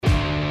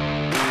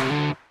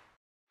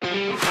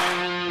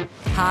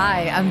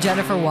Hi, I'm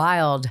Jennifer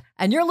Wild,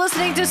 and you're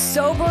listening to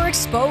Sober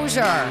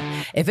Exposure.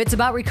 If it's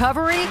about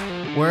recovery,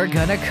 we're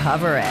gonna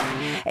cover it.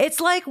 It's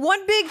like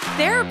one big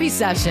therapy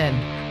session,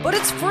 but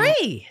it's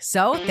free.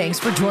 So thanks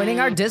for joining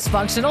our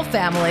dysfunctional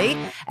family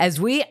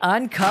as we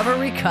uncover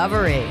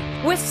recovery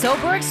with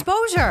Sober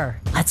Exposure.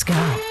 Let's go.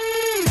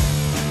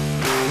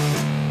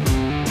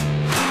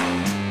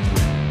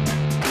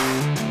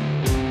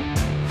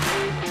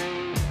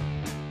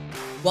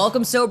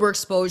 Welcome, Sober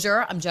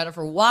Exposure. I'm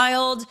Jennifer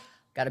Wild.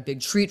 Got a big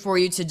treat for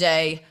you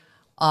today.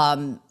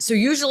 So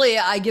usually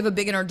I give a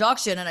big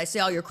introduction and I say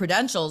all your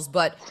credentials,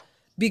 but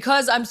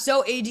because I'm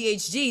so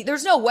ADHD,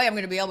 there's no way I'm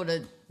going to be able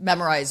to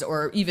memorize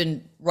or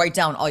even write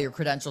down all your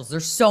credentials.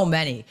 There's so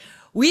many.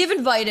 We've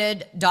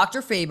invited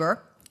Dr.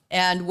 Faber,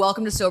 and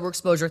welcome to Sober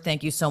Exposure.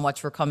 Thank you so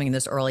much for coming in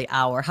this early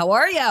hour. How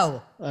are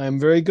you? I'm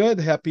very good.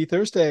 Happy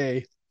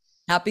Thursday.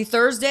 Happy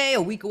Thursday,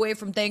 a week away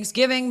from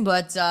Thanksgiving,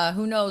 but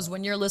who knows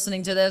when you're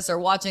listening to this or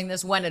watching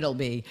this, when it'll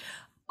be.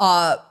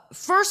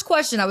 First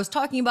question, I was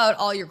talking about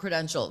all your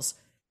credentials.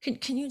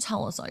 Can you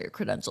tell us all your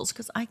credentials?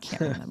 Because I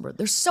can't remember.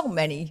 There's so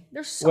many.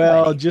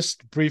 Well,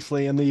 just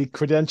briefly, and the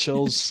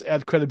credentials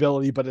add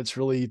credibility, but it's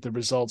really the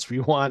results we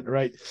want,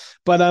 right?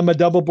 But I'm a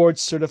double board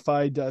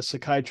certified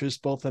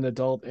psychiatrist, both in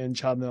adult and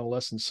child and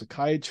adolescent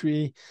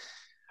psychiatry.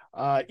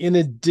 In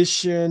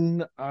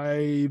addition,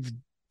 I've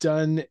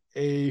done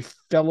a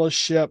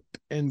fellowship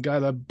and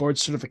got a board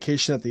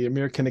certification at the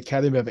American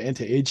Academy of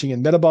Anti-Aging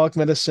and Metabolic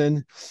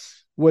Medicine,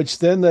 which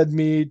then led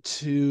me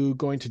to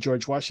going to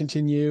George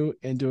Washington U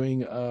and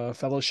doing a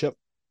fellowship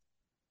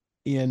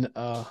in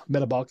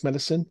metabolic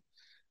medicine.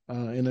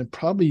 And I'm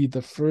probably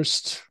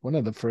one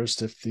of the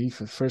first, if the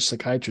first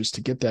psychiatrist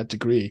to get that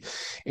degree.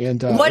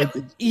 And what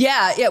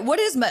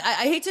is,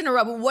 I hate to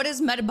interrupt, but what is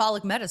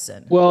metabolic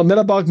medicine? Well,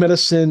 metabolic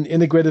medicine,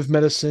 integrative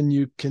medicine,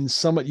 you can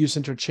somewhat use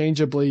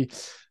interchangeably,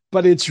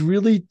 but it's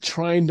really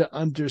trying to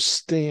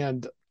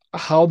understand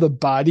how the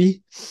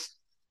body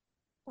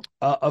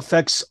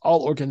affects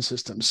all organ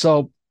systems.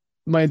 So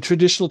my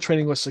traditional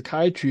training with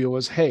psychiatry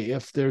was, hey,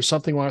 if there's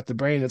something wrong with the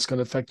brain, it's going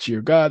to affect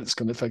your gut, it's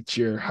going to affect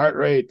your heart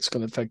rate, it's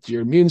going to affect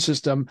your immune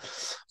system,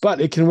 but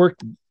it can work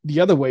the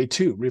other way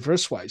too,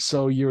 reverse wise.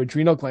 So your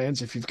adrenal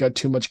glands, if you've got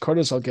too much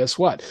cortisol, guess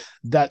what?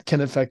 That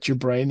can affect your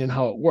brain and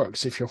how it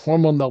works. If your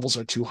hormone levels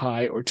are too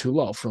high or too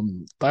low,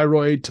 from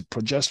thyroid to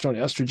progesterone,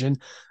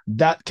 estrogen,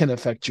 that can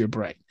affect your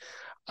brain.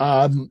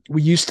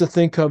 We used to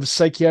think of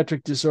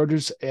psychiatric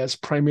disorders as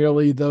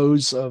primarily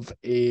those of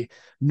a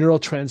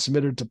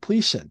neurotransmitter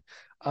depletion.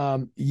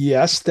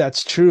 Yes,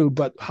 that's true,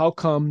 but how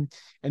come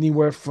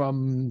anywhere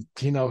from,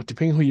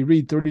 depending who you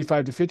read,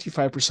 35 to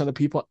 55% of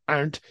people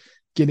aren't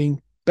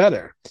getting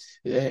better?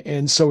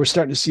 And so we're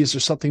starting to see, is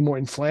there something more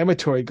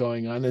inflammatory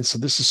going on? And so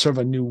this is sort of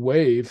a new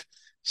wave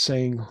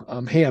saying,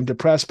 hey, I'm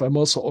depressed, but I'm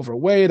also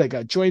overweight. I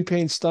got joint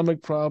pain,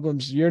 stomach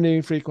problems,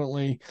 urinating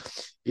frequently.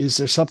 Is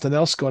there something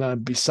else going on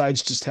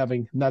besides just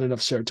having not enough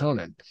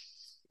serotonin?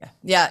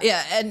 Yeah.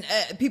 And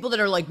people that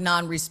are like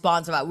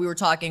non-responsive, we were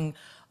talking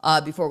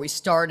before we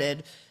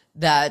started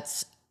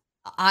that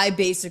I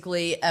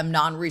basically am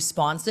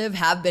non-responsive,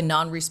 have been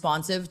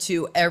non-responsive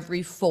to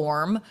every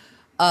form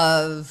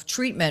of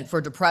treatment for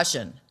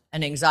depression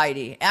and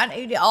anxiety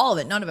and all of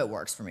it. None of it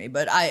works for me,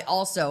 but I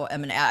also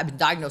I've been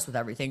diagnosed with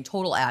everything,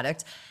 total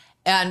addict.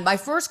 And my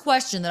first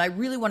question that I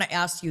really want to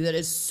ask you that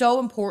is so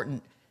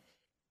important.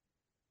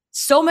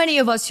 So many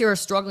of us here are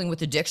struggling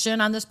with addiction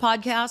on this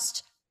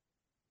podcast.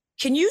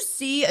 Can you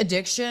see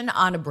addiction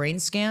on a brain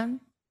scan?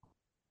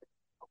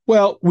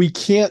 Well, we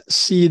can't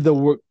see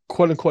the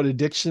quote unquote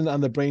addiction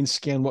on the brain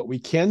scan. What we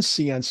can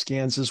see on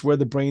scans is where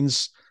the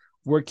brain's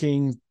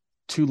working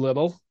too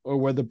little or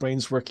where the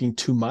brain's working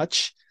too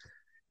much,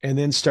 and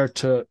then start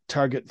to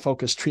target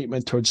focus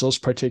treatment towards those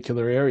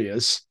particular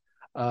areas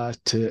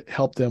to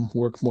help them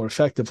work more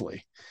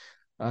effectively.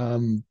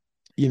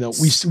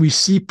 We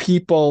see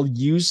people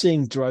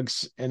using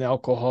drugs and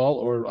alcohol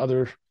or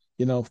other,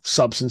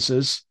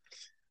 substances,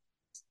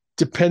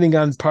 depending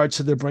on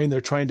parts of their brain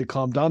they're trying to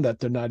calm down that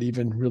they're not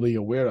even really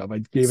aware of. I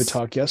gave a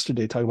talk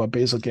yesterday talking about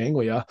basal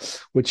ganglia,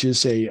 which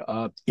is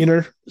a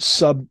inner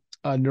sub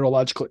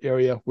neurological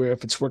area where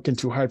if it's working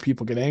too hard,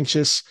 people get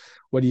anxious.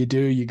 What do?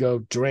 You go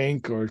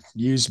drink or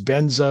use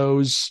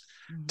benzos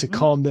to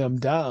calm them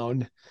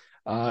down.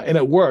 And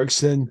it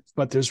works,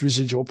 but there's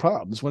residual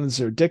problems. One is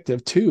they're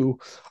addictive. Two,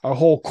 our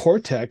whole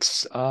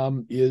cortex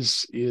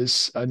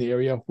is an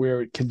area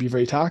where it can be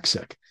very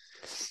toxic.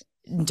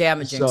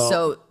 Damaging.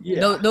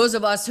 Those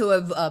of us who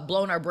have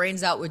blown our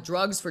brains out with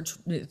drugs for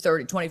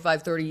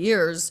 25, 30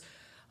 years,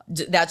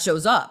 that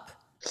shows up.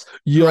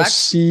 You'll correct?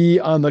 See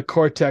on the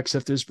cortex,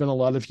 if there's been a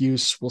lot of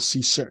use, we'll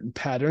see certain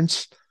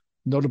patterns,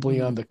 notably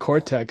on the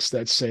cortex,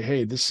 that say,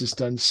 hey, this has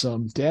done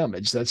some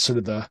damage. That's sort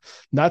of the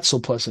not so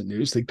pleasant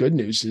news. The good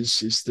news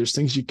is there's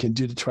things you can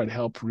do to try to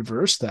help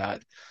reverse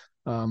that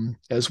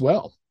as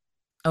well.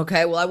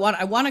 Okay, well, I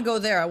want to go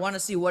there. I want to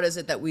see what is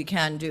it that we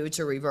can do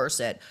to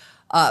reverse it.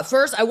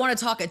 First, I want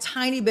to talk a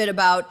tiny bit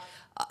about,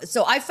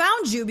 so I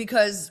found you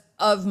because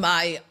of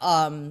my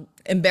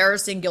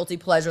embarrassing guilty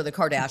pleasure, the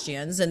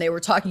Kardashians, and they were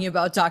talking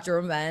about Dr.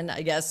 Amen.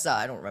 I guess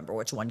I don't remember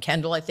which one,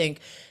 Kendall, I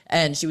think,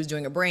 and she was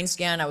doing a brain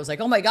scan. I was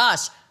like, oh my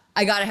gosh,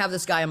 I got to have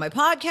this guy on my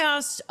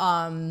podcast.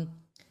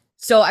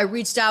 So I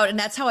reached out, and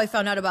that's how I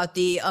found out about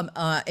the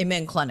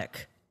Amen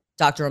Clinic,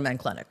 Dr. Amen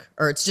Clinic,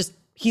 or it's just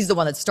he's the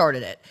one that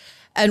started it.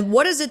 And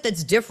what is it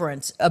that's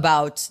different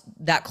about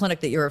that clinic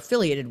that you're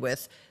affiliated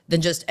with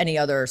than just any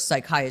other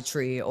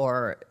psychiatry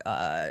or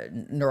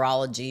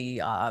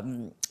neurology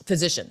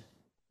physician?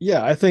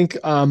 Yeah, I think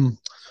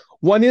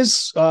one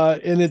is,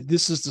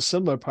 this is the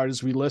similar part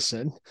is we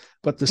listen,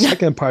 but the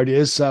second part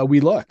is we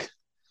look.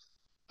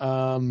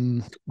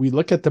 We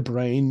look at the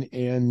brain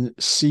and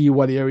see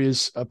what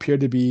areas appear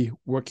to be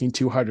working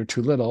too hard or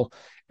too little,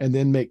 and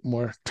then make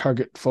more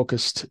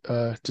target-focused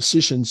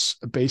decisions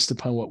based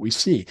upon what we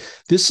see.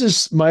 This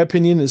is, my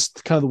opinion, is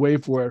kind of the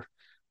wave where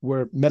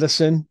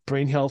medicine,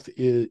 brain health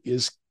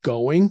is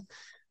going.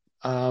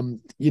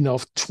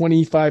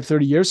 25,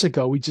 30 years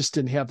ago, we just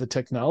didn't have the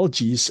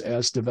technologies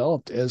as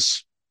developed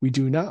as we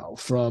do now,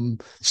 from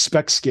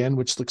SPECT scan,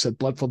 which looks at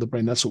blood flow to the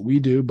brain. That's what we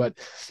do. But,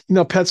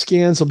 PET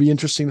scans will be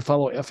interesting to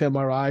follow,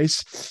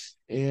 fMRIs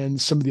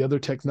and some of the other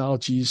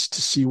technologies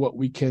to see what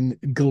we can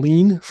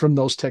glean from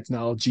those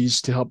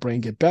technologies to help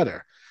brain get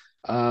better.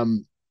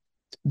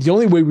 The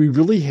only way we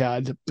really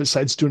had,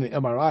 besides doing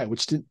an MRI,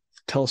 which didn't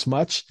tell us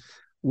much,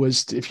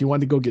 was if you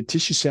wanted to go get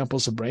tissue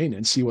samples of brain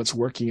and see what's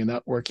working and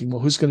not working. Well,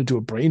 who's going to do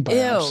a brain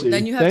biopsy? Ew,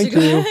 then you have to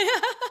go.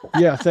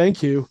 Yeah,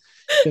 thank you.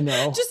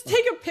 Just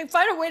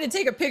find a way to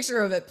take a picture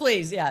of it,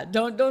 please. Yeah,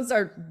 don't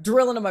start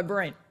drilling in my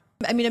brain.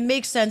 I mean, it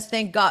makes sense.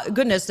 Thank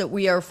goodness that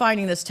we are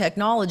finding this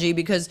technology,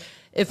 because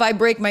if I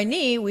break my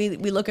knee, we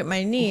look at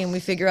my knee and we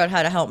figure out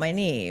how to help my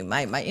knee.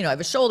 My I have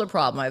a shoulder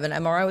problem. I have an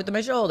MRI with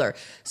my shoulder.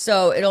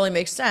 So it only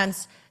makes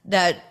sense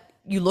that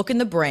you look in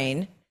the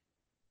brain.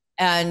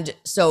 And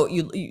so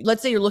you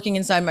let's say you're looking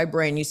inside my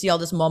brain, you see all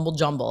this mumble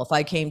jumble. If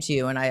I came to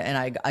you and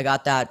I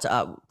got that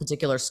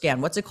particular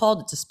scan, what's it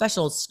called? It's a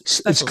special.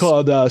 It's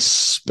called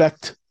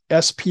SPECT,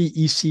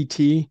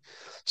 SPECT.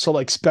 So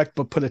like SPECT,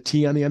 but put a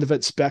T on the end of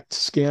it. SPECT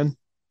scan.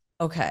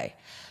 Okay.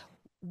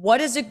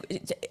 What is it?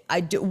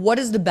 What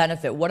is the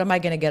benefit? What am I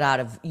going to get out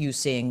of you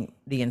seeing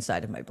the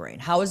inside of my brain?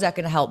 How is that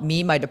going to help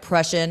me, my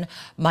depression,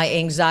 my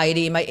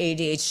anxiety, my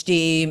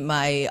ADHD,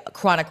 my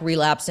chronic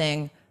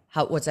relapsing?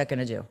 What's that going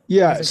to do?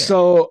 Yeah.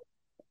 So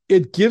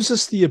it gives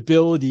us the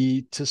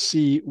ability to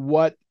see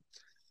what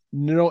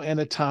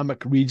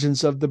neuroanatomic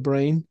regions of the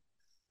brain.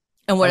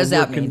 And what does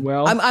that mean?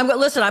 Well,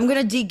 listen, I'm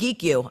going to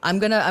de-geek you. I'm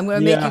going to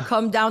make you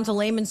come down to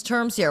layman's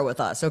terms here with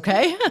us.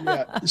 Okay.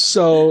 Yeah.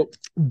 So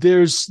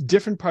there's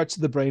different parts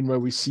of the brain where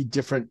we see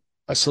different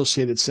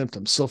associated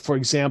symptoms. So for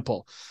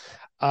example,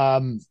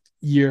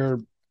 anterior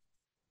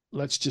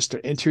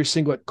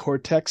cingulate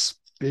cortex,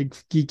 big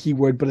geeky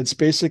word, but it's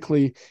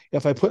basically,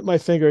 if I put my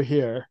finger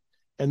here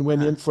and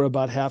went in for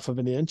about half of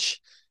an inch,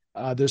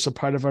 there's a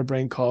part of our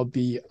brain called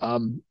the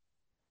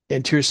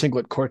anterior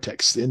cingulate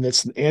cortex, and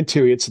it's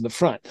anterior, it's in the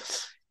front.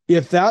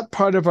 If that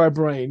part of our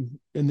brain,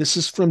 and this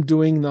is from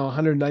doing the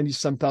 190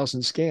 some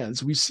thousand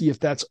scans, we see if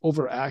that's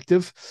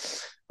overactive,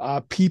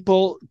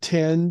 people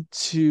tend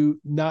to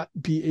not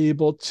be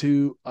able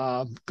to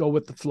go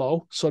with the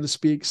flow, so to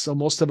speak. So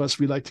most of us,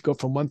 we like to go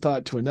from one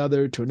thought to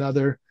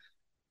another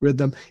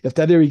rhythm. If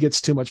that area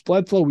gets too much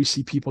blood flow, we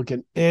see people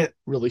get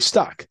really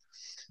stuck.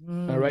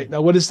 All right.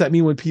 Now, what does that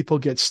mean when people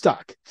get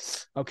stuck?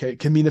 Okay. It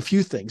can mean a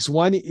few things.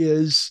 One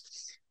is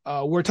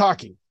we're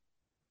talking.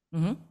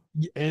 Mm-hmm.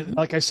 And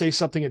like I say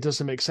something, it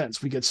doesn't make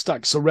sense. We get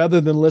stuck. So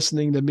rather than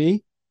listening to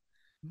me,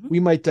 we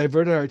might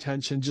divert our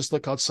attention, just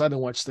look outside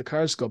and watch the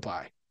cars go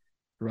by.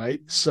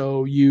 Right.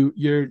 So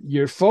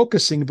you're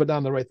focusing, but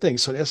on the right thing.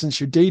 So in essence,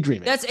 you're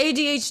daydreaming. That's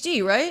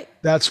ADHD, right?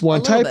 That's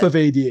one type of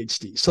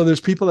ADHD. So there's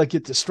people that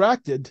get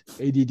distracted,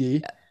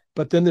 ADD,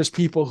 but then there's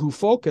people who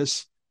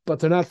focus,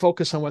 but they're not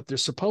focused on what they're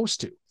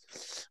supposed to.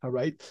 All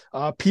right.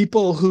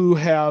 People who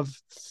have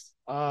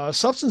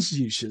substance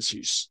use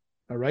issues.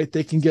 All right.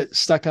 They can get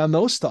stuck on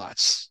those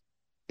thoughts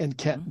and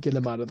can't get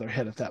them out of their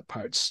head if that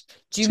part's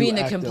Do you mean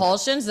the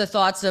compulsions, the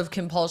thoughts of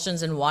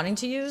compulsions and wanting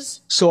to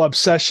use? So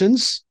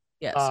obsessions.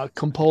 Yes.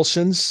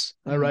 Compulsions.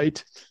 All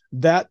right.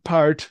 That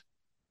part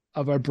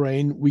of our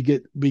brain, we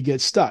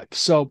get stuck.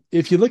 So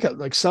if you look at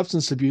like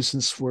substance abuse,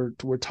 since we're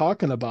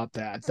talking about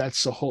that,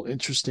 that's a whole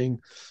interesting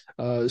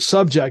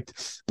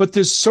subject. But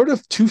there's sort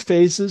of two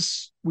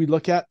phases we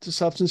look at to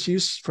substance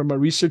use from a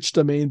research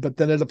domain, but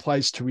then it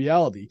applies to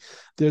reality.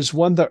 There's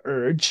one, the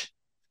urge,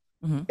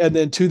 and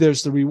then two,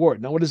 there's the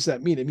reward. Now, what does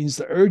that mean? It means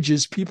the urge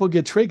is people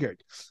get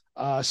triggered.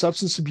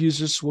 Substance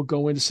abusers will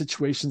go into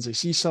situations, they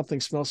see something,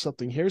 smell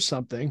something, hear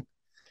something,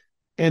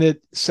 and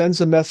it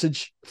sends a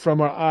message from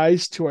our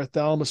eyes to our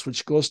thalamus,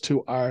 which goes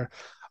to our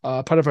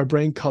part of our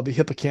brain called the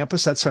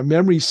hippocampus. That's our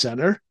memory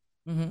center.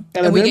 And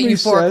we get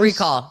euphoric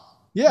recall.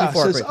 Yeah,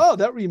 says, oh,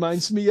 that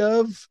reminds me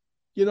of,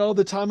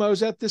 the time I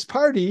was at this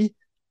party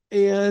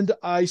and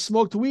I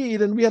smoked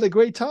weed and we had a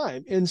great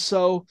time. And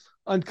so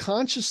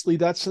unconsciously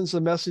that sends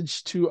a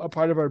message to a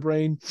part of our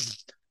brain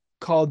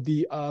called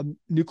the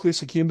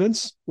nucleus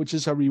accumbens, which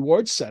is our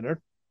reward center.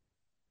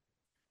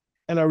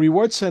 And our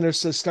reward center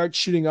says start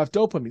shooting off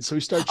dopamine. So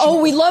we start.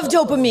 Oh, we love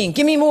dopamine.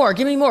 Give me more.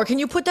 Give me more. Can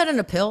you put that in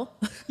a pill?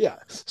 Yeah.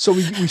 So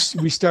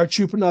we start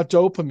shooting off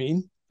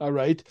dopamine. All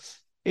right.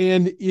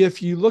 And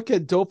if you look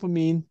at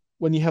dopamine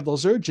when you have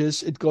those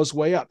urges, it goes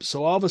way up.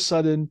 So all of a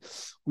sudden,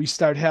 we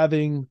start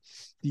having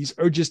these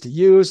urges to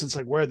use. It's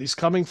like, where are these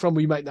coming from?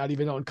 We might not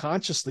even know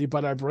unconsciously,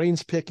 but our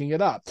brain's picking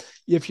it up.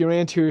 If your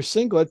anterior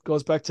cingulate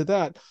goes back to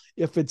that,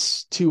 if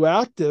it's too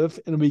active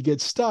and we get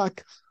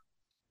stuck,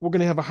 we're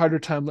going to have a harder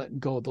time letting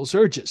go of those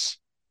urges.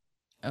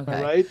 Okay.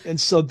 All right. And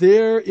so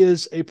there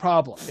is a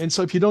problem. And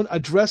so if you don't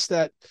address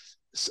that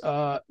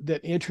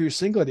anterior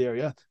cingulate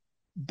area,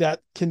 that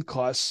can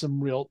cause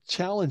some real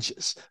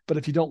challenges. But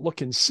if you don't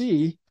look and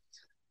see,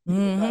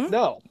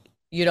 no.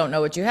 You don't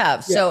know what you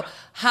have. Yeah. So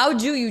how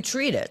do you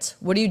treat it?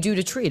 What do you do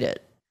to treat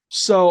it?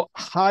 So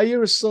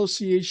higher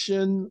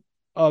association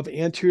of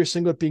anterior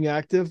cingulate being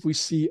active, we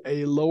see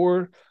a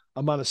lower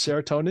amount of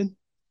serotonin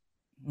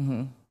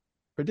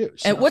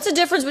produced. And what's the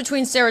difference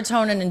between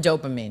serotonin and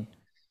dopamine?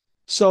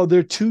 So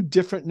they're two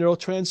different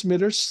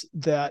neurotransmitters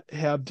that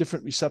have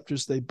different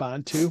receptors they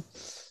bond to.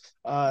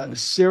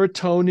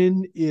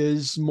 Serotonin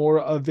is more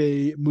of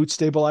a mood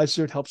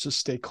stabilizer. It helps us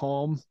stay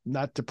calm,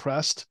 not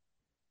depressed.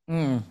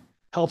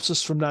 Helps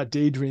us from not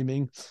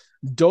daydreaming.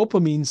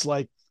 Dopamine's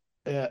like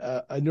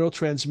a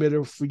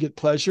neurotransmitter. If we get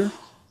pleasure,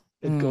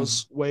 it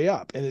goes way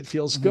up and it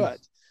feels good.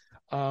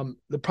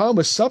 The problem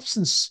with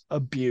substance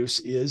abuse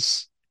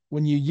is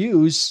when you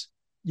use,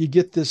 you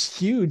get this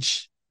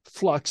huge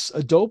flux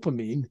of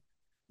dopamine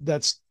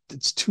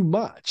it's too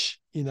much,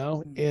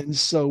 and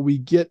so we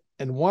get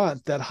and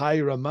want that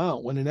higher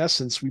amount when in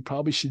essence we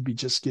probably should be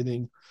just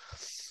getting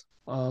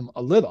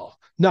a little.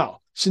 Now,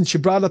 since you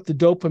brought up the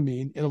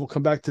dopamine, and we'll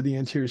come back to the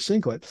anterior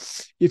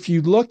cingulate, if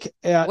you look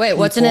at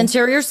what's an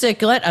anterior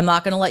cingulate? I'm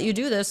not going to let you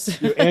do this.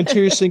 Your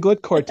anterior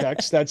cingulate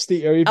cortex, that's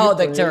the area of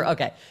your brain,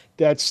 okay.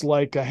 That's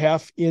like a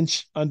half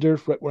inch under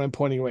where I'm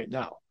pointing right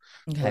now.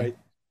 Okay. Right?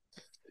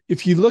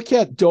 If you look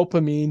at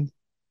dopamine,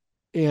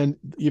 and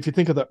if you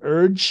think of the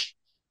urge,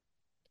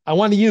 I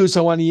want to use,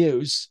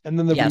 and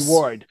then the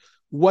reward.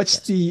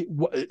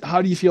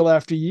 How do you feel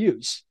after you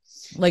use?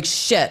 Like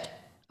shit.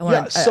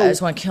 I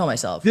just want to kill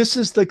myself. This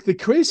is the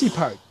crazy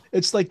part.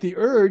 It's like the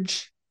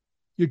urge,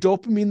 your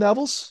dopamine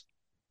levels,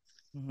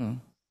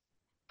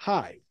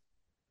 high.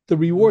 The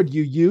reward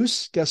you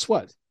use, guess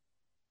what?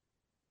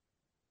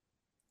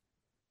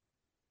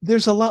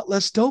 There's a lot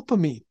less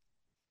dopamine.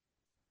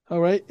 All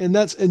right. And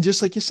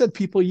just like you said,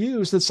 people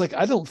use, it's like,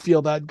 I don't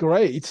feel that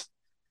great.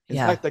 In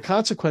fact, the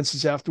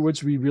consequences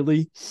afterwards, we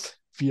really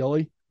feel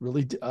a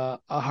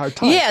hard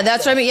time. Yeah,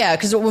 that's what I mean. Yeah,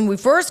 because when we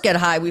first get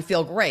high, we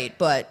feel great,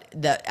 but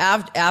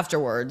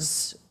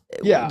afterwards,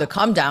 the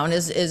come down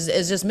is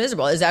just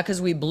miserable. Is that because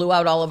we blew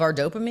out all of our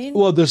dopamine?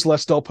 Well, there's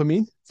less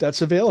dopamine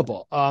that's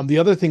available. The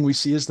other thing we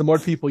see is the more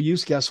people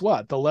use, guess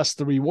what? The less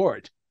the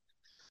reward.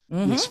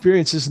 The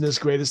experience isn't as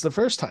great as the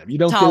first time. You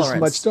don't get as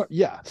much.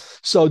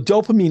 So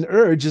dopamine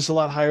urge is a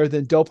lot higher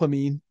than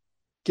dopamine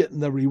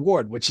getting the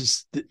reward, which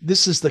is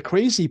this is the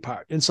crazy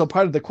part. And so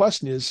part of the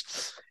question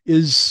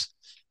is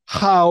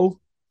how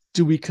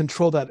do we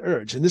control that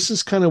urge? And this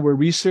is kind of where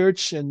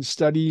research and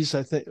studies,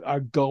 I think, are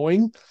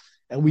going.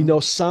 And we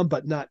know some,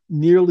 but not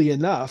nearly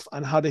enough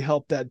on how to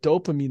help that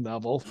dopamine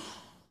level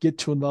get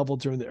to a level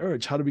during the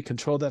urge. How do we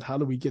control that? How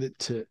do we get it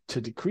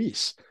to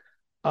decrease?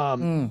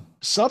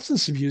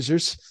 Substance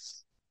abusers,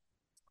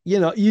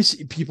 you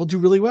see people do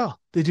really well.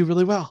 They do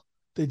really well.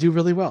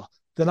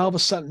 Then all of a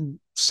sudden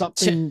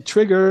something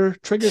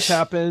triggers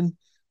happen,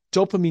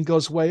 dopamine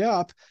goes way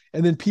up,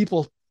 and then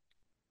people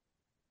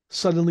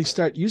suddenly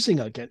start using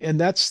again. And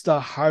that's the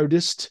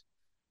hardest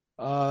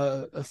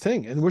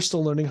thing. And we're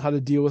still learning how to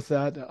deal with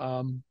that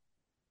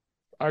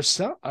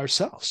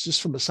ourselves,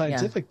 just from a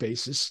scientific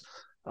basis.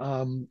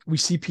 We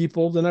see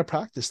people in our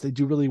practice, they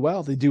do really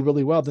well.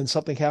 Then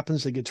something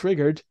happens, they get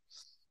triggered,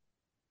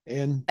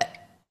 and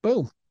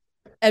boom.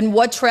 And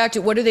what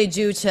do they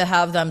do to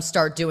have them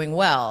start doing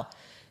well?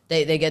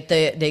 They get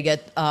their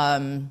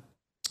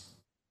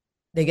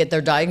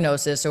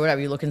diagnosis or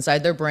whatever. You look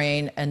inside their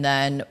brain, and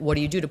then what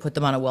do you do to put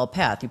them on a well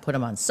path? You put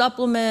them on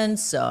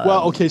supplements.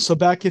 So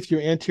back if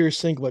your anterior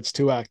cingulate's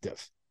too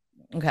active.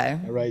 Okay.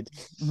 All right.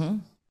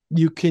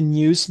 You can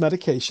use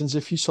medications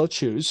if you so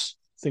choose.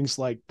 Things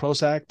like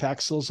Prozac,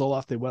 Paxil,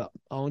 Zoloft, they will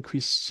all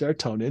increase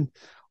serotonin.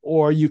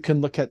 Or you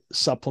can look at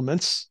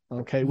supplements,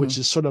 which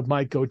is sort of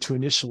my go-to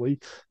initially.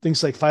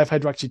 Things like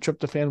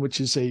 5-hydroxytryptophan, which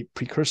is a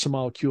precursor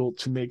molecule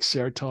to make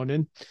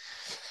serotonin.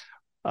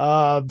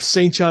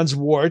 St. John's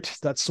wort,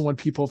 that's the one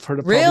people have heard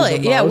of. Really?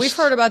 Yeah, we've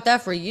heard about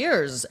that for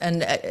years.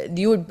 And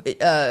you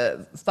would, I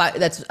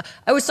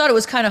always thought it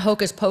was kind of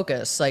hocus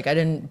pocus. Like, I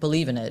didn't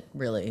believe in it,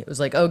 really. It was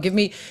like, oh, give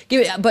me,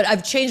 but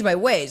I've changed my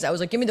ways. I was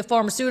like, give me the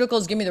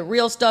pharmaceuticals, give me the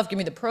real stuff, give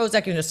me the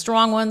Prozac, give me the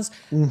strong ones.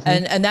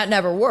 And that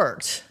never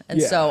worked.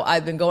 And so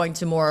I've been going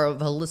to more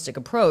of a holistic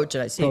approach,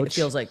 and I see it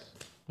feels like,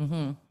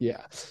 Hmm.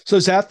 Yeah. So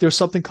is that there's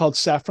something called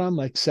saffron,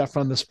 like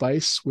saffron the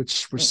spice,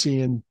 which we're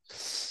seeing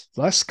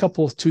the last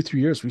couple, 2,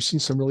 3 years, we've seen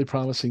some really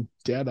promising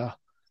data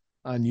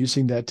on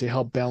using that to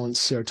help balance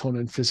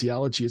serotonin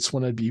physiology. It's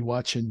one I'd be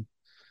watching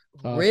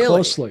Really?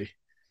 closely.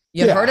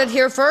 You heard Yeah. it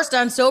here first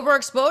on Sober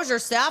Exposure.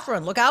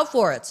 Saffron, look out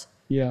for it.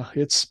 Yeah.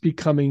 It's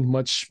becoming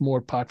much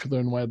more popular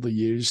and widely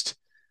used.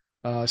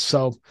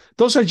 So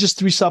those are just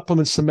 3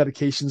 supplements and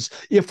medications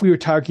if we were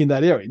targeting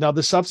that area. Now,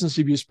 the substance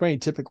abuse brain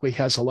typically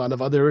has a lot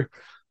of other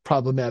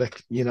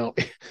problematic,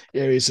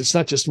 areas. It's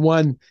not just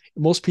one.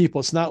 Most people,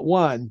 it's not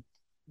one.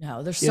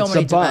 No, there's so It's a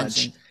many bunch.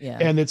 dimensions. Yeah.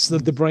 And it's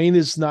the brain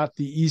is not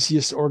the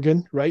easiest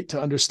organ, right, to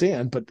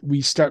understand. But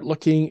we start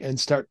looking and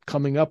start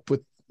coming up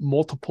with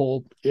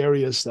multiple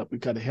areas that we've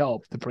got to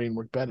help the brain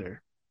work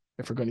better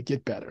if we're going to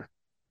get better.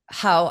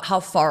 How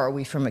far are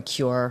we from a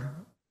cure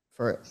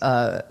for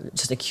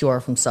just a cure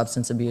from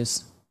substance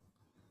abuse?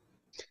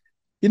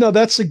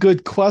 That's a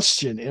good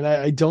question, and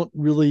I don't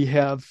really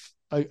have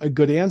a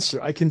good answer.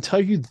 I can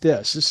tell you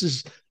this.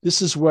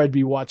 This is where I'd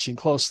be watching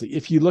closely.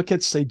 If you look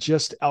at, say,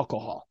 just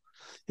alcohol,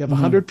 you have Hmm.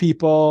 100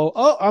 people.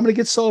 Oh, I'm going to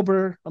get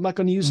sober. I'm not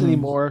going to use Hmm.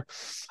 anymore.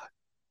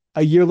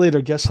 A year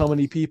later, guess how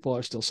many people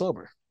are still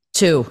sober?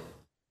 Two.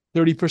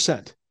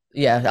 30%.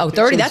 Yeah. Oh, Okay,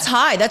 30. so That's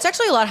high. That's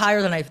actually a lot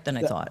higher than I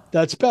thought.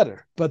 that's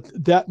better. But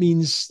that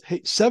means,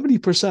 hey,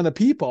 70% of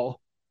people,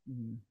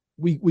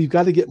 we've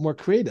got to get more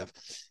creative.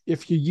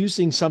 If you're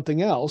using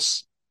something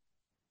else,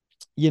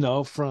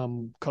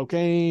 from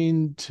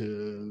cocaine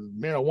to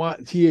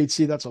marijuana,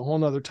 THC, that's a whole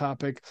nother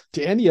topic,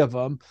 to any of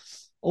them,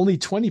 only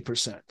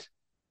 20%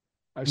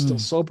 are still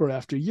Mm. sober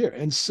after a year.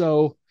 And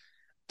so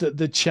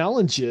the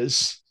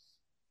challenges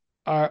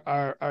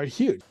are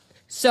huge.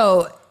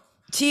 So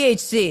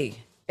THC,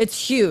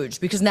 it's huge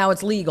because now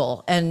it's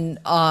legal, and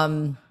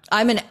I'm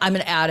an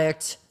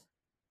addict.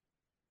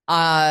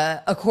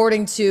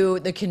 According to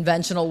the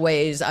conventional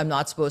ways, I'm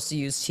not supposed to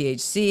use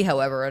THC.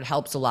 However, it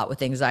helps a lot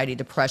with anxiety,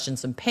 depression,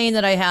 some pain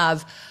that I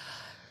have.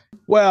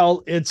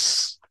 Well,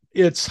 it's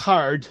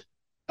hard.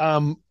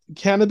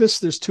 Cannabis,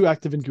 there's 2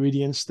 active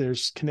ingredients.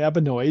 There's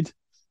cannabinoid, Mhm.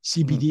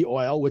 CBD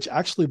oil, which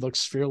actually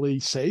looks fairly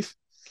safe.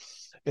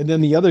 And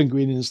then the other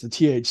ingredient is the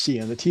THC,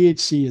 and the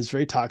THC is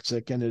very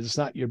toxic and it is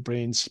not your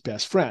brain's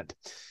best friend.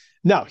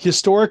 Now,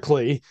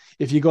 historically,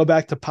 if you go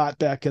back to pot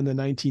back in the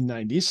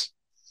 1990s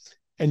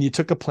and you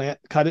took a plant,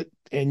 cut it,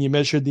 and you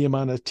measured the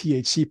amount of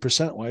THC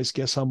percent wise,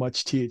 guess how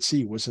much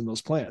THC was in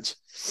those plants?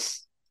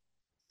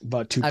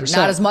 About Not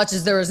 2%. as much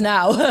as there is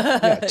now.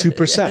 Yeah,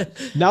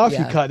 2%. Now, if you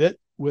Yeah. cut it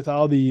with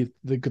all the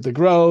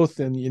growth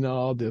and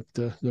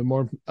the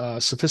more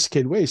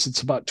sophisticated ways,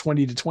 it's about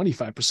 20 to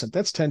 25%.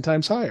 That's 10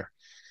 times higher.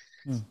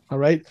 Mm. All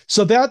right.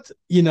 So that's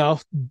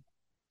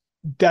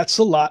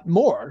a lot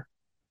more,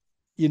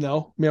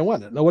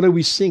 marijuana. Now, what are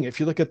we seeing? If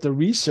you look at the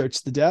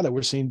research, the data,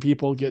 we're seeing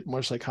people get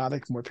more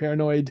psychotic, more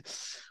paranoid.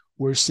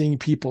 We're seeing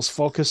people's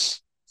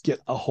focus get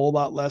a whole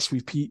lot less.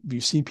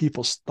 We've seen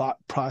people's thought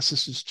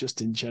processes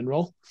just in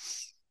general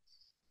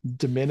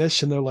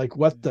diminish, and they're like,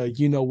 what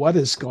what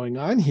is going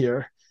on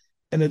here?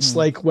 And it's Mhm.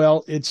 like,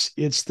 well, it's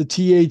the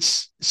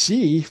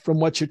THC from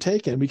what you're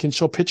taking. We can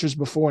show pictures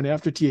before and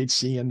after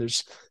THC, and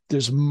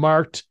there's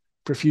marked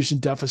perfusion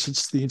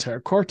deficits to the entire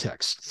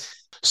cortex.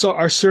 So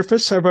our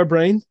surface of our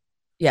brain,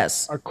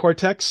 Yes. our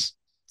cortex,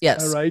 all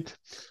Yes. right,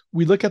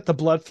 we look at the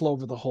blood flow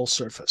over the whole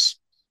surface.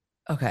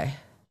 Okay.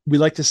 We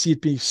like to see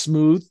it be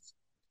smooth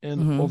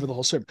and Hmm. over the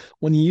whole surface.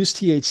 When you use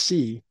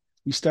THC,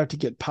 we start to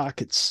get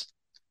pockets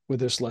where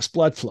there's less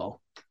blood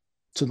flow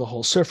to the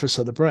whole surface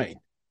of the brain.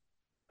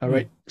 All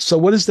right. So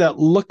what does that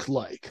look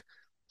like?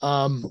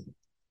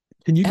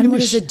 Can you And give what me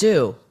does it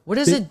do? What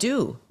does can, it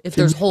do if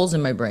can there's you, holes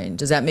in my brain?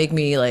 Does that make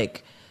me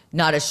like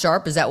not as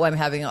sharp? Is that why I'm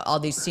having all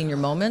these senior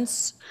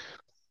moments?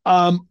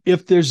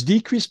 if there's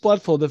decreased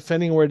blood flow,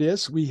 depending where it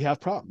is, we have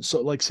problems. So,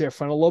 like, say, our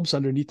frontal lobes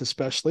underneath,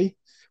 especially,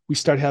 we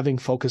start having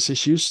focus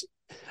issues.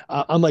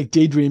 Unlike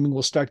daydreaming,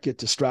 we'll start to get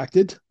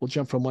distracted. We'll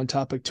jump from one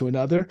topic to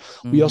another.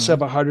 We also have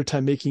Hmm. a harder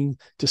time making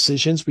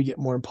decisions. We get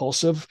more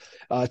impulsive.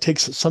 It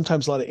takes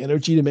sometimes a lot of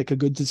energy to make a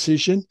good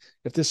decision.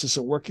 If this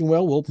isn't working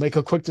well, we'll make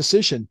a quick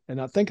decision and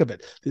not think of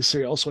it. This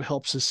area also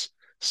helps us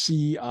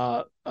see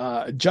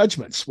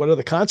judgments. What are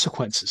the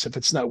consequences? If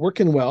it's not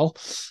working well,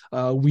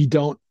 we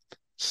don't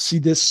see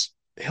this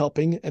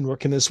helping and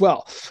working as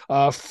well.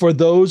 For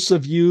those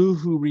of you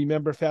who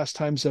remember Fast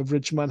Times of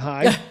Ridgemont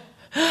High,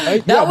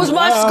 right? That was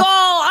my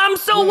skull. I'm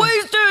so Yeah,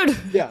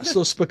 wasted. yeah.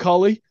 So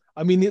Spicoli,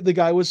 I mean, the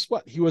guy was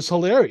what? He was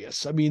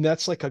hilarious. I mean,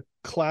 that's like a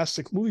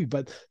classic movie.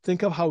 But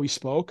think of how he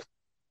spoke.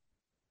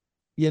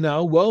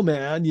 Well,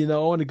 man, I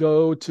want to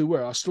go to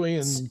where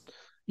Australian,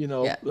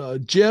 Yeah.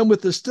 gym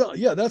with the still.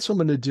 Yeah, that's what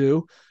I'm going to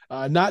do.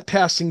 Not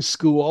passing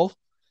school.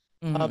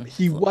 Hmm.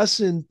 He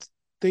wasn't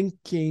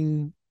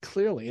thinking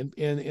clearly,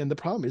 and the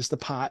problem is the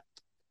pot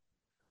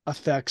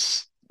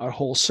affects our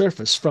whole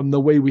surface from the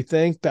way we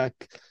think back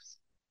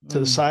to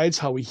the sides,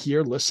 how we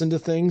hear, listen to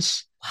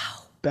things,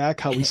 Wow. back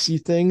how we And see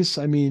things.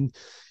 I mean,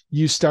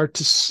 you start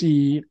to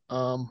see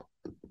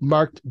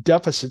marked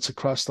deficits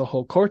across the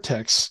whole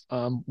cortex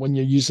when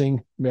you're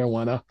using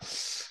marijuana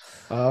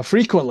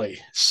frequently.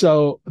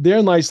 So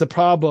therein lies the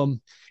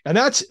problem, and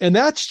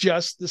that's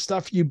just the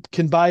stuff you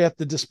can buy at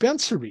the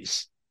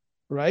dispensaries,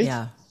 right?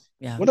 Yeah.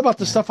 Yeah. What about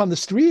the Yeah. stuff on the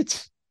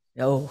streets?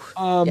 Oh,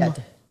 yeah. Um,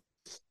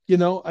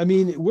 I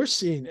mean, we're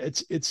seeing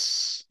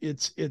it's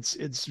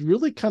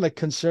really kind of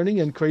concerning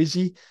and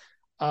crazy.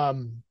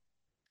 Um,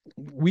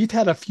 we've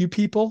had a few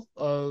people,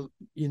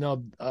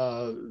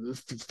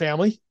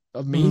 family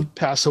of me Mhm.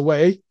 pass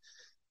away,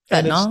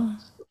 and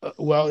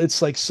Fentanyl.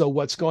 it's like, so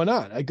what's going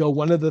on? I go,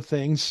 one of the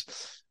things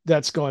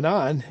that's going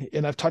on,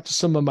 and I've talked to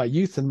some of my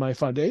youth in my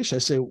foundation. I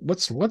say,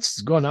 what's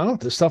going on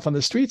with the stuff on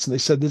the streets? And they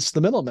said, it's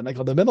the middlemen. I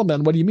go, the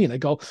middlemen, what do you mean? I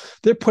go,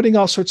 they're putting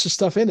all sorts of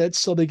stuff in it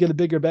so they get a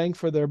bigger bang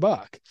for their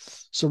buck.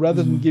 So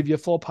rather than Mhm. give you a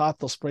full pot,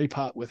 they'll spray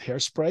pot with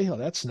hairspray. Oh,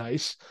 that's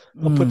nice.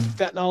 They'll put Mm.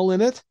 fentanyl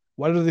in it.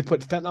 Why do they put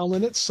fentanyl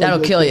in it? So That'll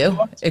you'll kill get you.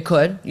 hooked. It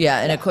could. Yeah.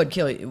 And Yeah, it could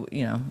kill you,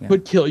 yeah.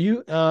 could kill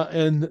you.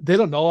 And they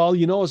don't know. All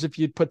you know is if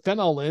you put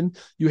fentanyl in,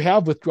 you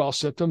have withdrawal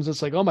symptoms.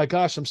 It's like, oh my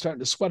gosh, I'm starting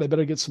to sweat. I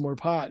better get some more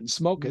pot and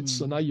smoke it.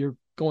 So now Mm. you're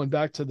going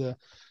back to the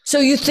So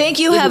you think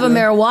you have a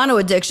distributor. marijuana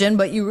addiction,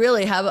 but you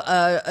really have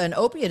an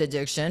opiate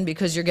addiction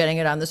because you're getting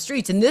it on the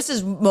streets. And this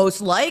is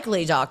most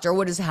likely, doctor,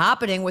 what is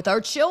happening with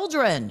our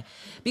children.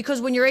 Because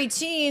when you're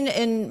 18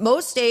 in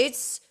most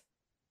states,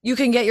 you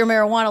can get your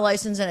marijuana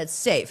license and it's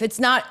safe. It's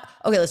not,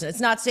 okay, listen, it's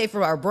not safe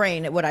for our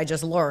brain, what I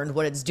just learned,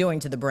 what it's doing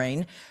to the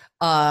brain.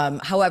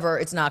 However,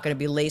 it's not going to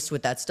be laced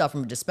with that stuff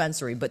from a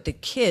dispensary, but the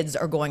kids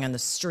are going on the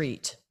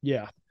street.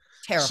 Yeah.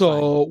 Terrifying.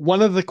 So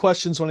one of the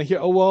questions when I hear,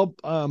 oh, well,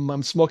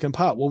 I'm smoking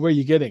pot. Well, where are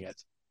you getting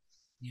it?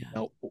 Yeah.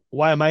 Now,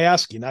 why am I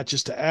asking? Not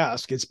just to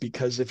ask. It's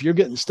because if you're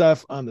getting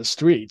stuff on the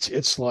streets,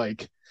 it's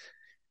like,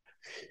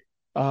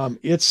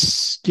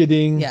 it's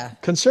getting Yeah.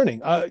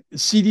 concerning.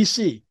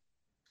 CDC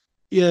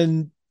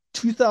in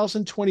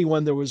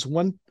 2021, there was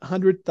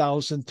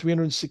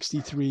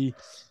 100,363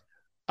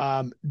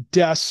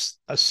 deaths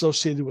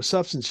associated with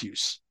substance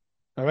use.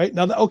 All right.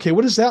 Now, okay,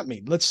 what does that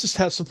mean? Let's just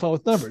have some fun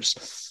with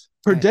numbers.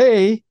 Per Right.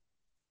 day,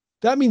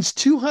 that means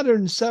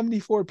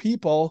 274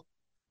 people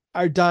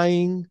are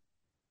dying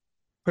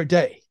per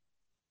day.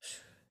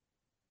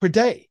 Per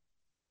day.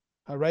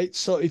 All right.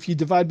 So if you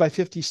divide by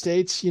 50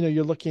 states,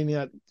 you're looking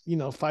at,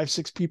 5,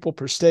 6 people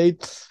per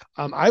state.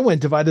 I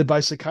went divided by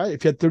psychiatry.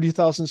 If you had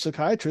 30,000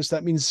 psychiatrists,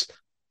 that means,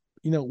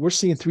 we're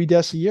seeing 3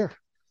 deaths a year,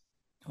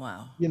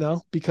 Wow.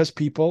 because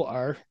people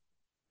are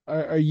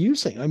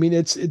using. I mean,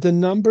 it's the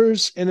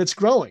numbers, and it's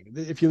growing.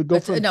 If you go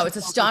It's, from no, it's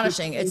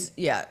astonishing. It's,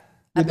 yeah,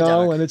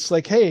 epidemic. and it's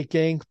like, hey,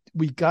 gang,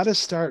 we got to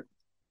start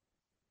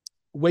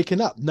waking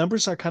up.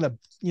 Numbers are kind of,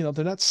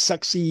 they're not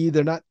sexy,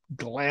 they're not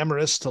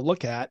glamorous to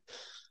look at,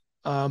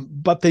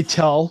 but they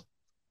tell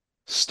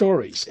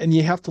stories, and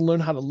you have to learn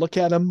how to look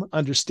at them,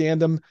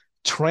 understand them,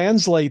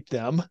 translate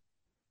them,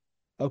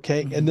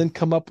 okay, and Mhm. then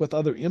come up with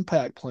other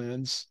impact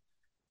plans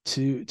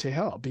to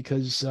help,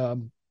 because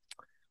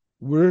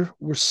we're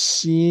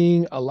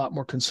seeing a lot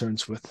more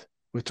concerns with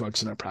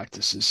drugs in our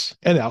practices,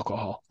 and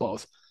alcohol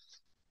both.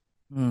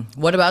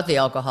 What about the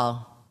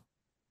alcohol?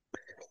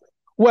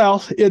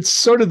 Well, it's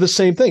sort of the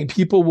same thing.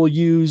 People will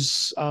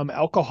use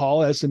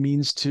alcohol as a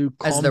means to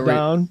As calm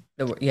down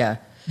yeah.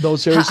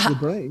 those Ha, areas of the ha,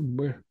 brain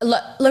where.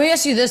 let me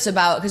ask you this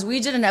about, because we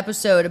did an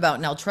episode about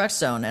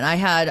naltrexone, and I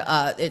had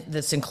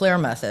the Sinclair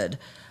method,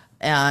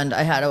 and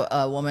I had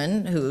a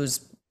woman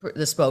who's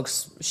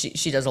the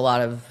she does a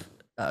lot of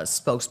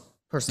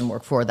spokesperson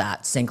work for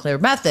that Sinclair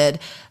method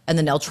and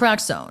the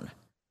naltrexone.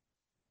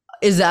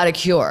 Is that a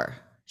cure?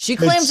 She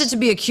claims it It's to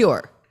be a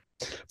cure.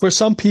 For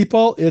some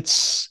people,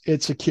 it's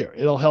a cure.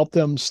 It'll help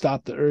them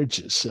stop the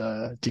urges,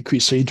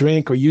 decrease. So you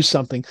drink or use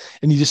something,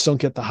 and you just don't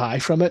get the high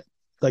from it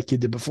like you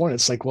did before. And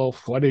it's like, well,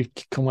 why do you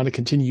want to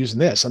continue using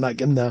this? I'm not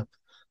getting the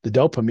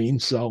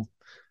dopamine, so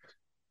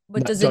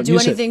But does it don't do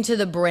use it. anything to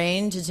the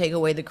brain to take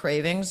away the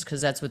cravings?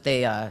 Because that's what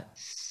they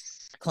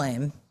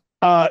claim.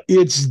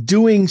 It's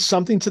doing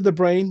something to the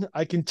brain.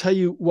 I can tell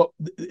you what,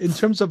 in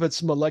terms of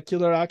its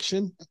molecular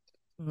action,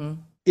 Hmm.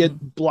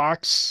 it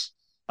blocks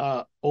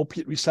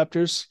opiate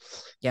receptors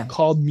Yeah.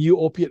 called mu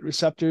opiate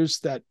receptors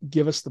that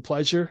give us the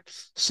pleasure.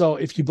 So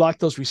if you block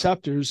those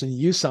receptors and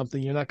you use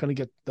something, you're not going to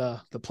get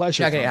the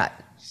pleasure Okay, from it. yeah.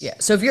 Yeah.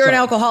 So if you're an So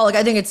alcoholic,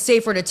 I think it's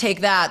safer to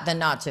take that than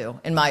not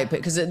to, in my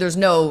opinion, because there's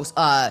no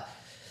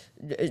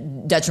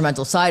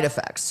detrimental side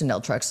effects to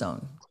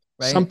naltrexone,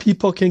 some right?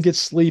 people can get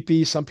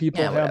sleepy, some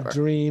people Yeah, have whatever.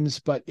 dreams,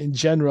 but in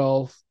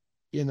general,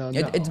 It's no.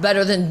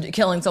 better than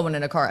killing someone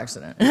in a car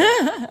accident.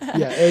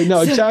 Yeah,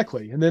 no, So,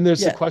 exactly. And then there's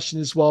the yeah. question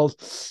as well,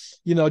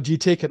 do you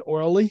take it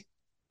orally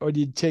or do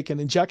you take an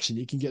injection?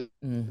 You can get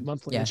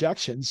monthly Yeah.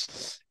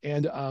 injections.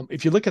 And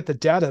if you look at the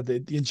data,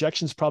 the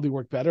injections probably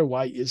work better.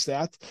 Why is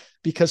that?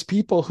 Because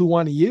people who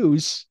want to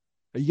use,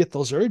 you get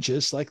those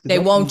urges, like the They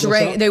won't dopamine goes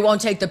drink. up. They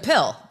won't take the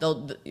pill.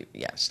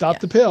 Yeah. Stop Yeah.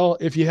 the pill.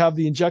 If you have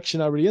the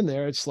injection already in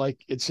there, it's like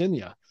it's in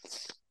you. Yeah.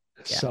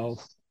 So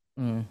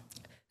Mm.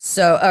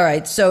 So, all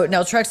right. So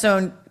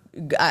naltrexone,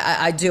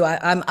 I do.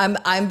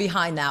 I'm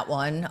behind that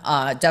one.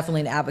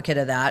 Definitely an advocate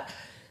of that.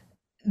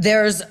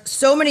 there's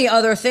so many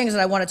other things that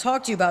I want to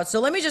talk to you about. So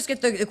let me just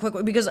get the quick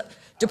one, because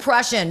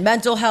depression,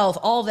 mental health,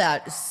 all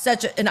that is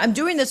such a, and I'm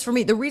doing this for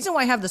me. The reason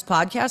why I have this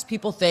podcast,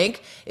 people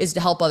think, is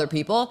to help other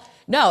people.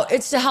 No,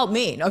 it's to help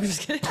me. No, I'm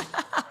just kidding.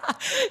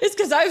 It's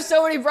because I have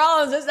so many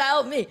problems. It's to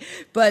help me.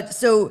 But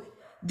so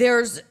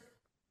there's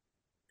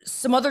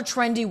some other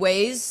trendy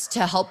ways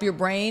to help your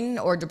brain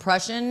or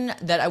depression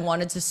that I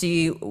wanted to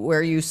see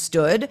where you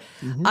stood.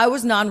 Mm-hmm. I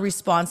was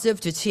non-responsive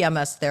to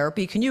TMS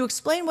therapy. Can you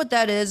explain what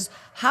that is,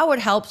 how it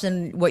helps,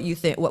 and what you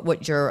think,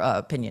 what your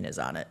opinion is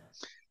on it?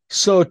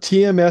 So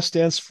TMS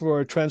stands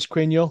for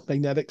transcranial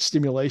magnetic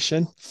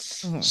stimulation.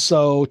 Mm-hmm.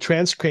 So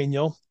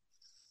transcranial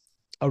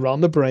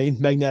around the brain,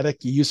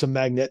 magnetic, you use a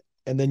magnet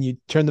and then you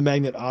turn the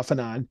magnet off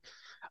and on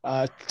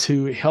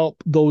to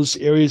help those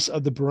areas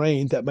of the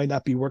brain that might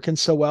not be working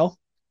so well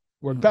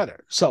work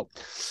better. So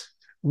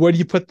where do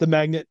you put the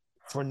magnet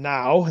for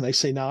now? And I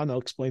say now, and I'll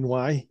explain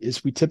why,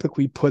 is we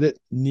typically put it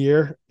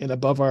near and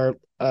above our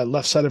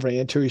left side of our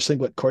anterior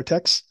cingulate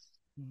cortex.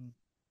 Mm-hmm.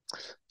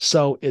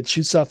 So it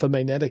shoots off a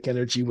magnetic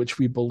energy, which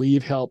we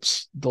believe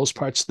helps those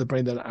parts of the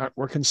brain that aren't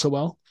working so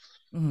well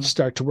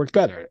start to work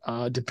better.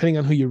 Depending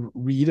on who you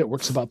read, it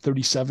works about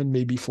 37,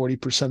 maybe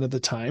 40% of the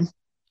time.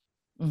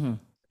 And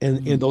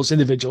in those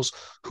individuals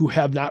who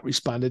have not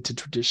responded to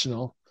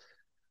traditional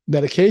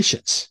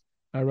medications.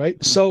 All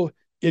right. So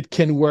it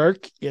can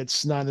work.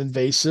 It's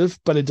non-invasive,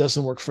 but it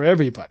doesn't work for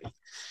everybody.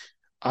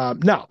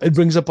 Now, it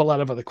brings up a lot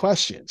of other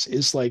questions.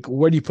 Is like,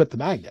 where do you put the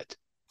magnet?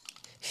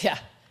 Yeah.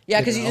 Yeah,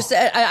 because you just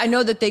said, I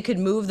know that they could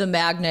move the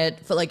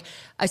magnet for, like,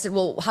 I said,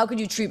 well, how could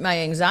you treat my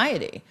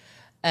anxiety?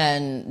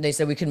 And they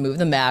said, we can move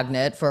the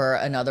magnet for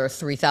another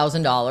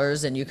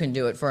 $3,000 and you can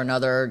do it for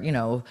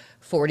another,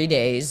 40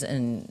 days.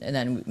 And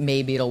then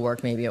maybe it'll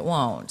work, maybe it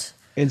won't.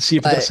 And see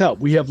if it does help.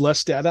 We have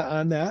less data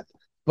on that,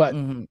 but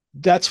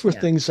that's where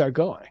things are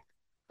going.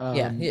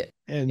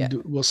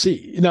 And we'll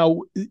see.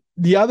 Now,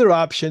 the other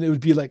option, it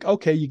would be like,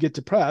 okay, you get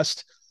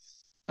depressed.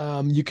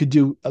 You could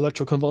do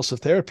electroconvulsive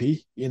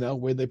therapy,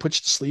 where they put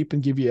you to sleep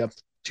and give you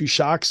 2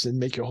 shocks and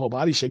make your whole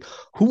body shake.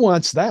 Who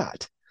wants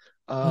that?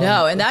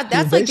 No, and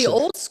that's like the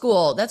old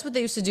school. That's what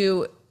they used to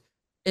do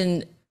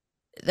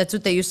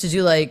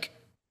like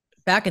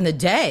back in the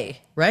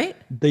day, right?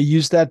 They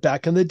used that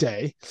back in the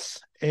day.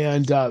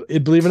 And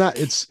believe it or not,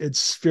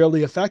 it's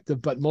fairly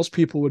effective, but most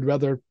people would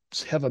rather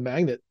have a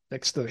magnet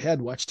next to their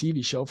head, watch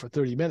TV show for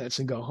 30 minutes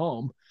and go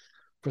home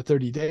for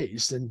 30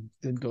 days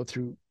than go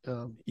through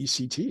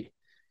ECT.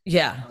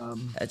 Yeah,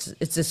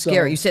 it's a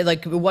scary. You say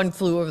like one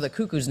flew over the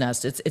cuckoo's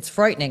nest. It's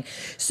frightening.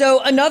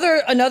 So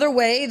another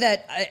way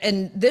that,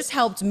 and this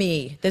helped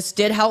me. This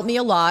did help me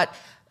a lot.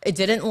 It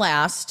didn't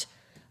last.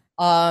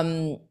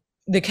 The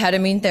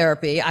ketamine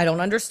therapy. I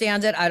don't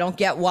understand it. I don't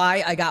get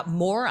why I got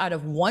more out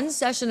of one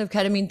session of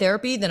ketamine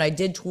therapy than I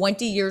did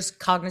 20 years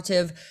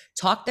cognitive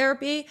talk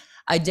therapy.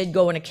 I did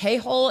go in a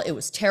K-hole. It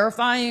was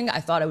terrifying. I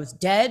thought I was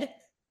dead.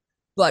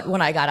 But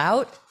when I got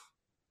out,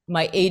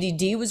 my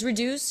ADD was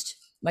reduced.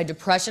 My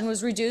depression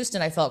was reduced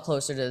and I felt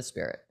closer to the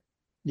spirit.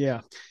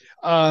 Yeah.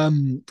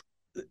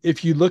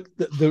 If you look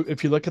at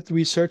the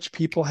research,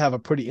 people have a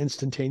pretty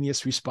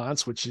instantaneous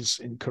response, which is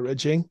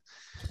encouraging.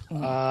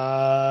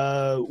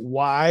 Why?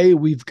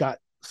 We've got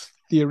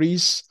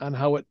theories on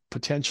how it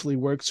potentially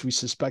works. We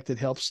suspect it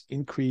helps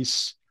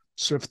increase,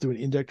 sort of through an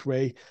indirect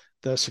way,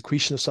 the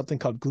secretion of something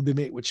called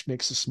glutamate, which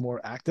makes us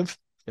more active.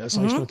 As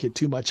long as you don't get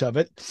too much of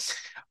it.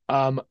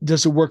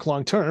 Does it work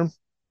long term?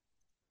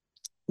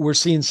 We're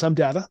seeing some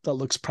data that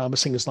looks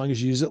promising as long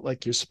as you use it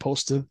like you're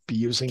supposed to be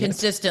using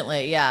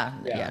consistently.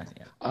 Yeah.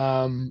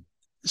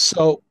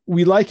 So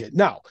we like it.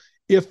 Now,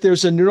 if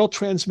there's a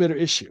neurotransmitter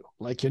issue,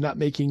 like you're not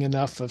making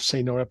enough of,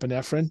 say,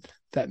 norepinephrine,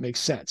 that makes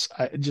sense.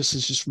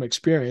 Just from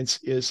experience,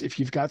 is if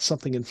you've got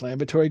something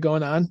inflammatory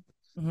going on,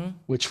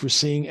 which we're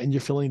seeing, and you're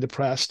feeling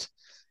depressed,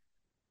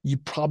 you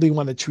probably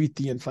want to treat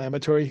the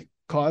inflammatory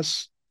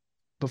cause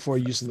before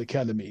using the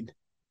ketamine.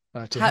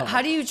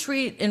 How do you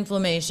treat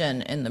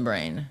inflammation in the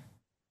brain?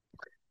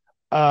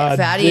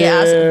 Fatty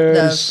acid,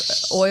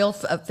 the oil,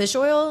 fish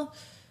oil?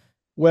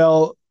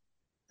 Well,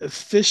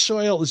 fish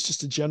oil is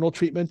just a general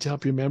treatment to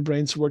help your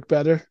membranes work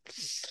better.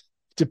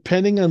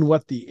 Depending on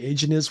what the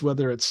agent is,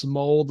 whether it's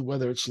mold,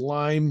 whether it's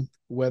Lyme,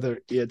 whether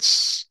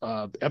it's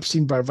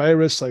Epstein-Barr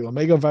virus, like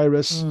omega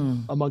virus,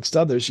 amongst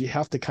others, you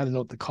have to kind of know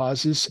what the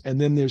cause is.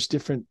 And then there's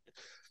different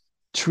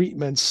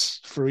treatments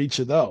for each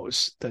of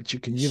those that you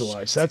can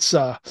utilize. That's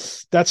a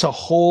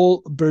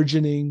whole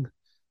burgeoning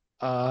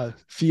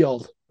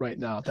field right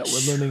now that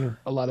we're learning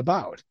a lot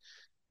about.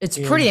 It's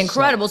pretty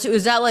incredible too.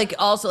 Is that like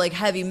also like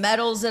heavy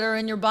metals that are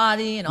in your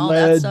body and all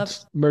lead, that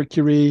stuff?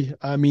 Mercury.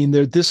 I mean,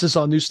 this is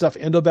all new stuff.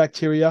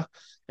 Endobacteria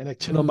and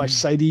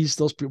actinomycetes.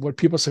 Those, what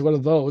people say, what are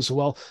those?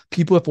 Well,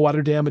 people with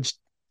water damaged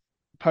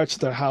parts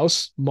of their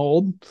house,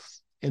 mold,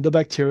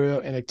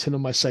 endobacteria, and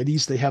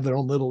actinomycetes, they have their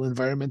own little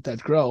environment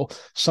that grow.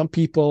 Some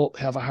people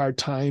have a hard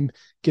time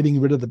getting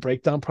rid of the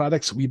breakdown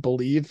products, we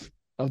believe,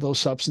 of those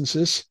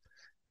substances.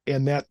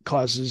 And that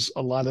causes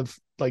a lot of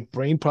like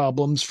brain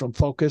problems, from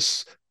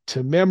focus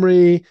to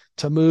memory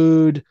to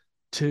mood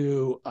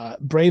to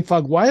brain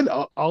fog. Why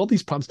all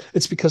these problems?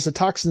 It's because the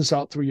toxins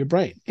out through your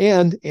brain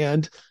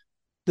and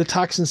the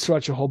toxins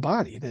throughout your whole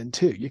body then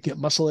too. You get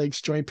muscle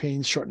aches, joint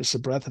pains, shortness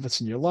of breath if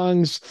it's in your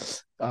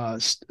lungs,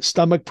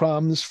 stomach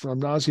problems from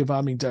nausea,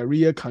 vomiting,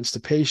 diarrhea,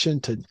 constipation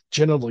to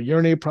genital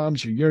urinary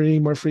problems. You're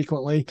urinating more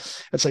frequently.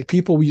 It's like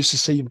people, we used to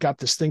say you've got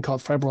this thing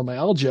called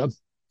fibromyalgia,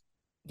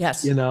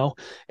 Yes.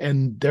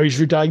 and there's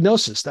your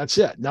diagnosis. That's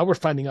it. Now we're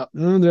finding out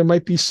there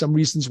might be some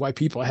reasons why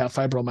people have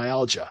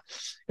fibromyalgia.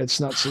 It's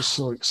not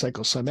so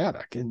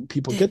psychosomatic, and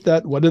people get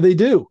that. What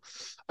do?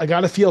 I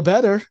got to feel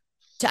better.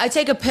 I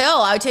take a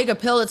pill. I take a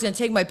pill that's going to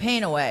take my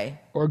pain away.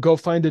 Or go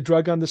find a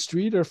drug on the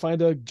street or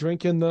find a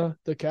drink in the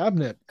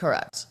cabinet.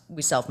 Correct.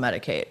 We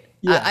self-medicate.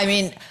 Yeah. I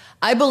mean,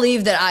 I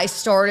believe that I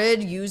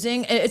started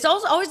using, it's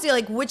also always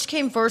like, which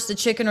came first, the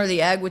chicken or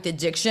the egg with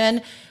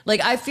addiction?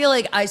 Like, I feel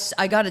like I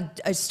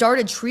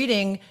started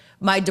treating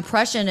my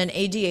depression and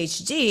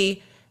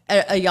ADHD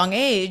at a young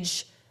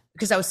age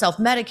because I was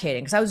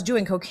self-medicating, because I was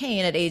doing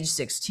cocaine at age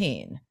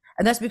 16.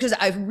 And that's because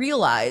I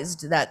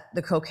realized that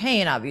the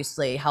cocaine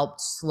obviously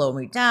helped slow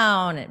me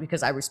down, and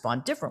because I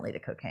respond differently to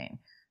cocaine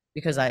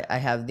because I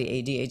have the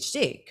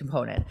ADHD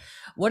component.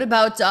 What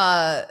about,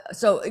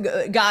 so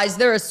guys,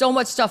 there is so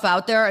much stuff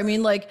out there. I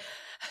mean, like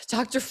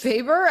Dr.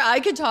 Faber,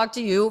 I could talk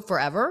to you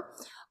forever.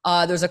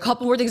 There's a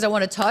couple more things I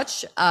want to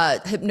touch.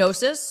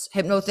 Hypnosis,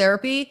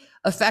 hypnotherapy,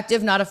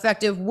 effective, not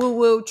effective,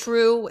 woo-woo,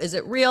 true, is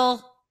it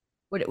real?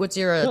 What's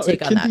your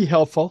take on that? It can be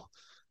helpful.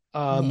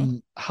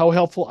 How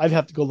helpful? I'd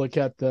have to go look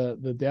at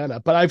the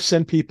data, but I've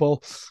sent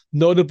people,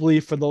 notably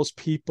for those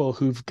people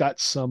who've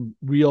got some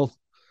real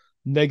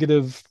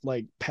negative,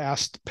 like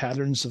past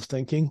patterns of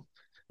thinking,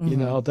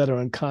 that are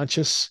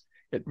unconscious.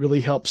 It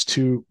really helps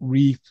to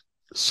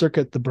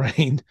recircuit the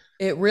brain.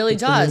 It really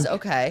does.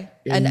 Okay.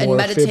 And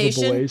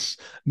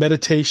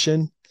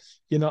meditation,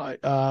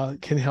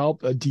 can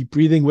help. Deep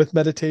breathing with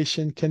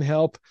meditation can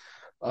help.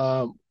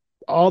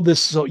 All this.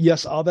 So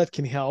yes, all that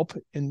can help.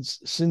 And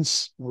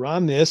since we're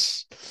on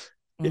this,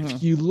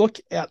 if you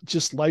look at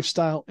just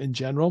lifestyle in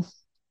general,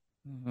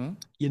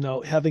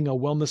 having a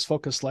wellness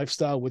focused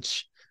lifestyle,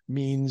 which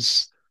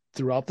means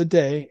throughout the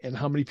day, and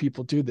how many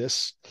people do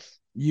this,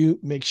 you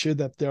make sure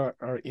that there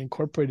are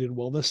incorporated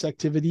wellness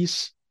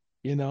activities,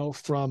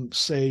 from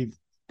say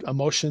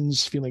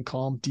emotions, feeling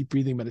calm, deep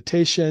breathing,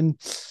 meditation,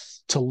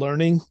 to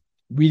learning,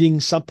 reading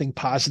something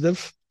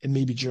positive and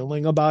maybe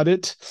journaling about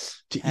it,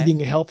 to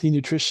eating a healthy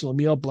nutritional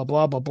meal, blah,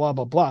 blah, blah, blah,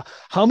 blah, blah.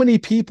 How many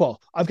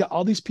people, I've got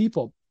all these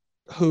people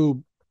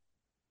who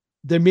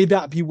they may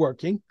not be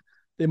working.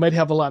 They might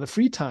have a lot of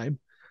free time.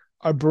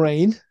 Our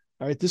brain,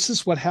 all right, this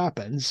is what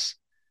happens.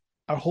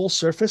 Our whole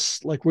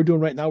surface, like we're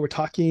doing right now, we're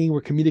talking,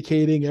 we're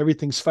communicating,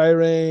 everything's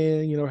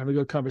firing, having a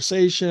good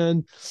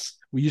conversation.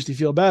 We usually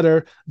feel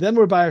better. Then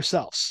we're by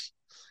ourselves.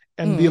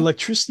 And the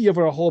electricity of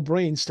our whole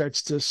brain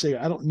starts to say,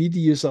 I don't need to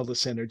use all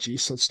this energy.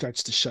 So it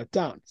starts to shut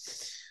down.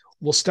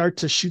 We'll start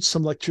to shoot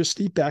some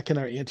electricity back in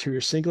our anterior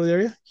cingulate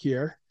area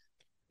here,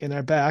 in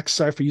our back.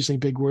 Sorry for using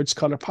big words,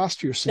 called our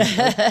posterior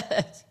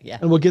cingulate. Yeah.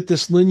 And we'll get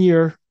this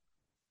linear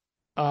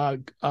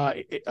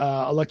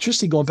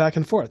electricity going back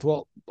and forth.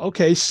 Well,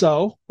 okay,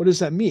 so what does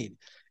that mean?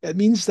 It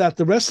means that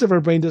the rest of our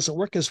brain doesn't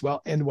work as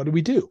well. And what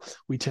do?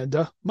 We tend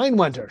to mind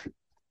wander.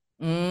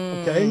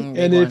 Okay.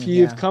 And if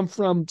you've come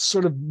from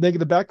sort of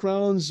negative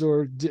backgrounds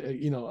or,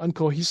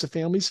 uncohesive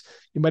families,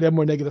 you might have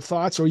more negative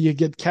thoughts, or you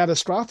get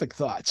catastrophic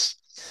thoughts.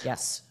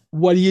 Yes.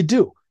 What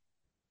do?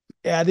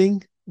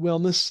 Adding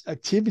wellness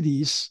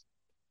activities,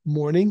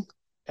 morning,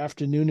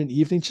 afternoon, and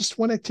evening, just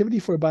one activity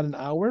for about an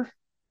hour.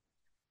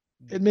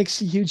 It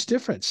makes a huge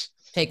difference.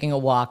 Taking a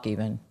walk,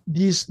 even.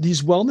 These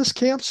wellness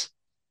camps,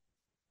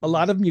 a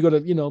lot of them, you go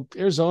to,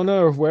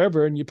 Arizona or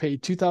wherever, and you pay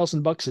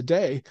 $2,000 a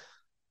day.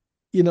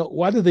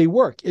 Why do they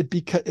work?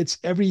 Because it's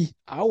every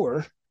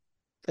hour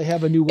they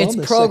have a new wellness.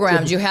 It's programmed.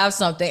 Activity. You have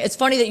something. It's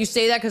funny that you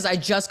say that, because I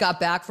just got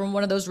back from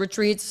one of those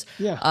retreats.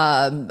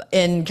 Yeah.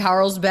 In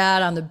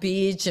Carlsbad on the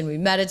beach, and we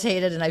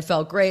meditated, and I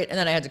felt great. And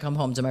then I had to come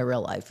home to my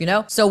real life,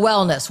 So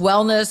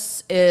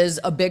wellness is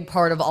a big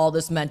part of all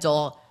this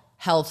mental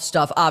health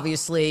stuff.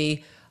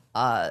 Obviously,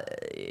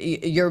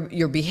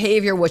 your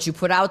behavior, what you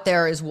put out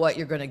there, is what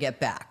you're going to get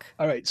back.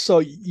 All right. So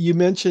you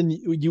mentioned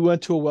you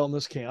went to a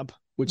wellness camp,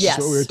 which is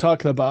what we were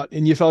talking about,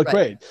 and you felt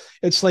great.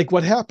 It's like,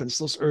 what happens?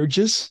 Those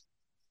urges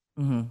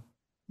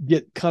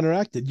get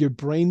counteracted. Your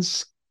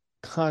brain's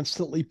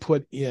constantly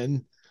put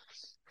in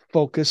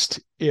focused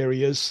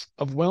areas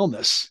of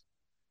wellness.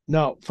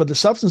 Now, for the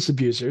substance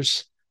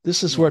abusers,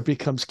 this is where it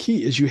becomes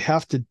key, is you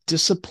have to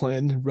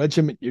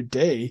regiment your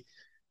day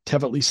to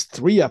have at least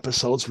 3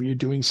 episodes where you're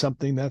doing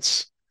something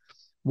that's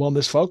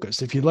wellness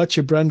focused. If you let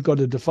your brain go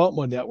to default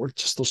mode network,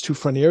 just those 2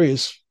 front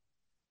areas,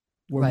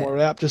 we're more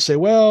apt to say,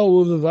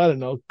 well, I don't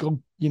know,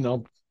 go,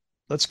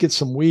 let's get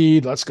some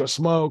weed, let's go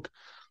smoke,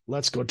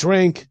 let's go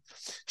drink.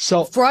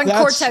 So front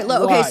cortex.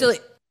 Okay, so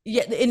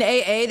in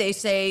AA they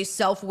say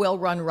self-will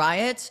run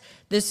riot.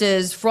 This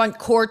is front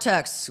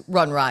cortex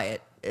run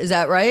riot. Is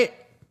that right?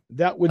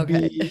 That would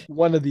be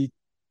one of the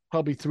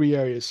probably 3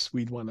 areas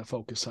we'd want to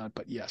focus on.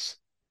 But yes.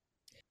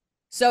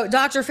 So,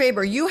 Dr.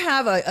 Faber, you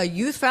have a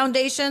youth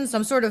foundation,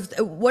 some sort of,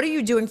 what are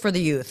you doing for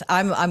the youth?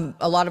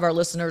 A lot of our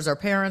listeners are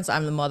parents.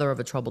 I'm the mother of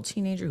a troubled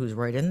teenager who's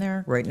right in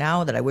there right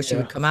now that I wish he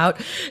Yeah. would come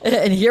out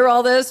and hear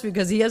all this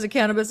because he has a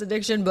cannabis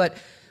addiction. But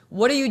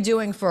what are you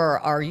doing for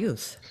our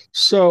youth?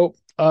 So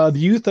the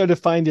youth are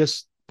defined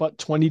as about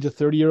 20 to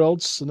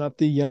 30-year-olds, so not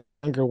the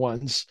younger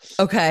ones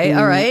Okay.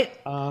 All who right.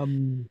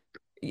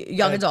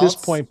 Young at this adults.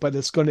 point, but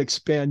it's going to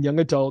expand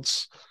young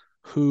adults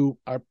who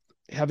are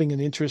having an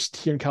interest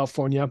here in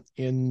California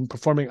in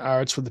performing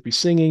arts, whether it be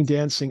singing,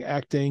 dancing,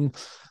 acting,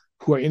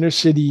 who are inner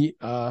city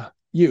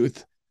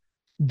youth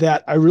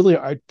that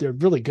they're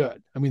really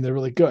good. I mean, they're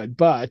really good,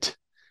 but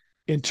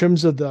in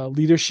terms of the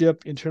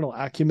leadership, internal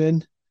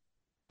acumen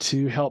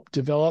to help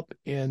develop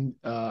and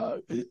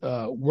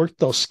work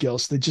those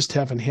skills, they just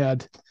haven't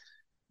had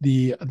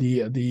the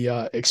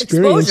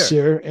experience Exposure.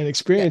 here and Yeah.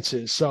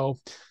 experiences. So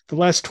the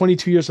last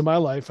 22 years of my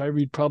life, I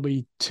read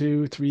probably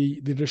 2,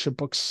 3 leadership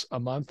books a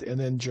month and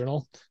then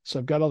journal. So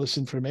I've got all this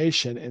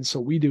information. And so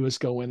what we do is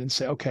go in and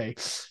say, okay,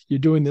 you're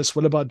doing this.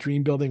 What about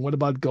dream building? What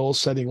about goal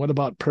setting? What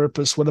about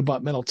purpose? What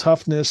about mental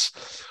toughness?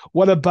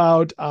 What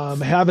about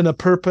having a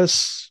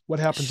purpose? What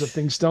happens if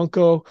things don't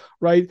go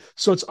right?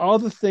 So it's all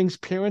the things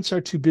parents are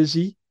too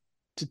busy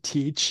to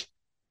teach.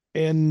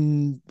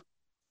 And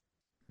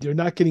they're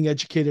not getting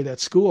educated at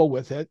school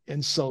with it.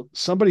 And so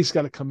somebody's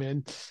got to come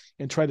in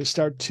and try to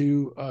start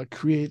to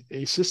create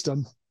a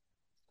system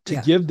to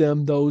Yeah. give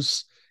them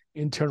those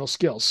internal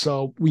skills.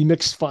 So we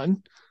mixed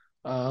fun.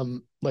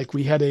 Like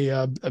we had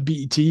a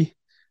BET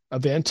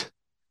event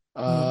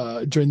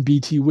Mhm. during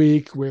BT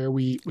week where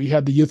we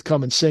had the youth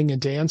come and sing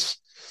and dance.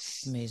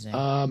 Amazing.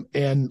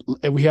 And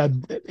we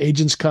had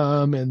agents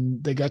come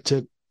and they got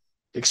to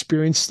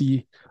experience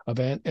the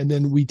event, and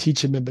then we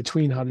teach them in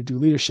between how to do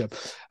leadership.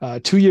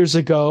 2 years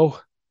ago,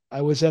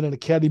 I was at an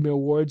Academy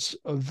Awards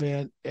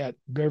event at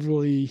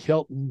Beverly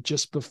Hilton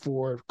just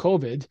before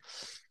COVID,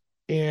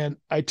 and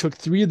I took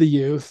 3 of the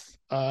youth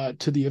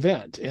to the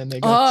event, and they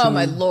got Oh,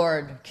 my to.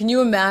 Lord. Can you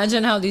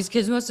imagine how these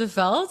kids must have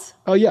felt?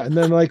 Oh yeah, and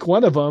then like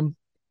one of them,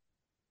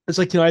 it's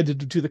like I had to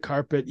do the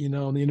carpet,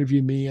 and they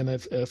interviewed me, and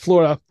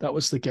Flora, that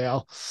was the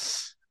gal.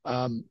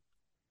 Um,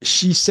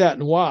 she sat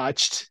and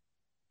watched.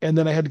 And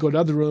then I had to go to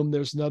another room.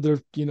 There's another,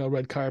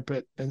 red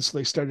carpet. And so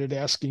they started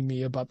asking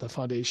me about the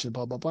foundation,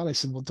 blah, blah, blah. And I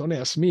said, well, don't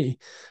ask me.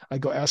 I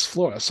go, ask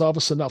Flora. So all of a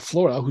sudden now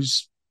Flora,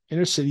 who's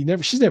inner city,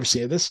 she's never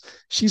seen this.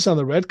 She's on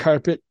the red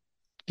carpet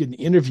getting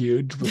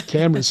interviewed with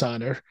cameras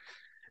on her.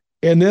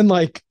 And then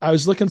like I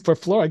was looking for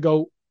Flora. I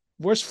go,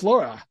 where's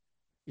Flora?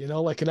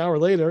 Like an hour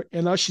later.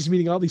 And now she's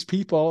meeting all these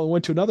people and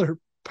went to another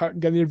part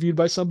and got interviewed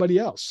by somebody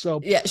else. So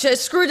Yeah,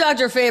 screw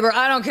Dr. Faber.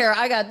 I don't care.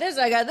 I got this.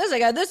 I got this. I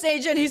got this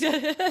agent.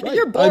 right.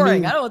 You're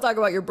boring. I don't want to talk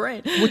about your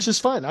brain. Which is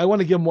fine. I want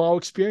to give them wow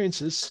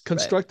experiences, Right.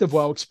 constructive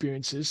wow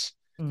experiences,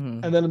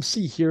 and Hmm. let them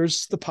see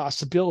here's the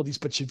possibilities,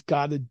 but you've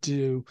got to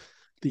do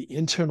the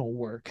internal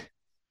work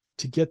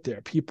to get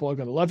there. People are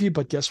going to love you,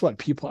 but guess what?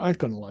 People aren't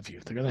going to love you.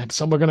 They're going to have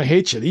some are going to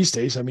hate you these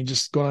days. I mean,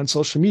 just going on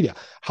social media.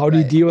 How do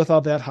you Right. deal with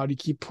all that? How do you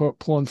keep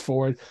pulling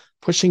forward,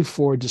 pushing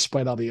forward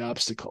despite all the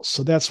obstacles?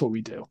 So that's what we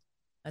do.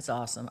 That's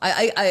awesome.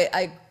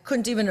 I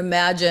couldn't even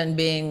imagine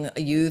being a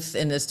youth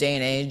in this day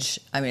and age.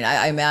 I mean,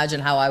 I imagine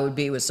how I would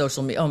be with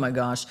social media. Oh my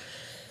gosh.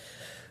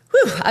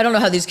 Whew, I don't know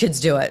how these kids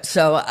do it.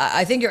 So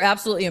I think you're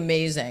absolutely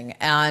amazing.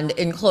 And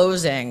in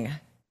closing,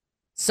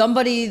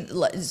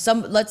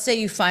 let's say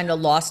you find a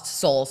lost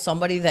soul,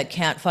 somebody that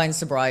can't find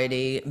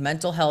sobriety,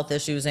 mental health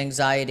issues,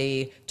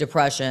 anxiety,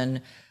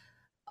 depression,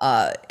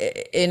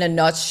 in a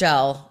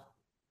nutshell,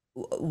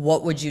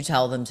 what would you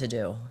tell them to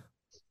do?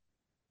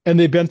 And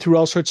they've been through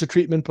all sorts of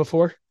treatment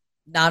before.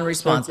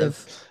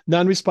 Non-responsive.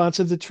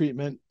 Non-responsive to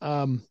treatment.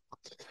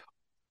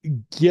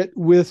 Get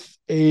with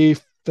a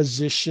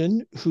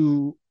physician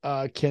who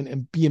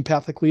can be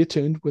empathically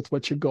attuned with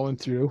what you're going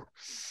through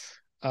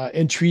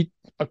and treat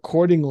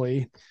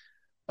accordingly.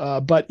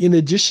 But in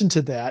addition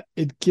to that,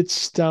 it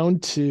gets down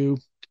to,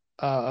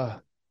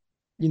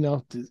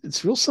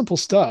 it's real simple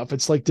stuff.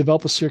 It's like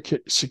develop a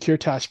secure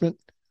attachment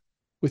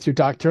with your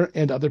doctor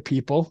and other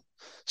people.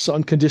 So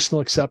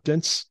unconditional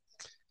acceptance.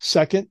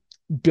 Second,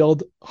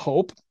 build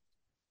hope.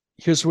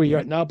 Here's where you're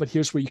at now, but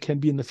here's where you can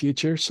be in the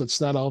future. So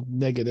it's not all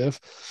negative.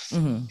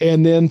 Mm-hmm.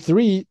 And then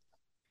 3,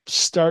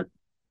 start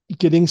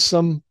getting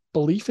some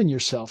belief in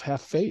yourself,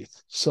 have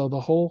faith. So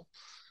the whole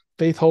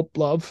faith, hope,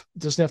 love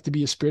doesn't have to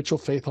be a spiritual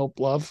faith, hope,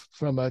 love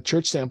from a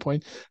church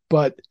standpoint,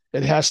 but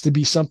it has to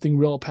be something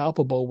real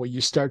palpable where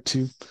you start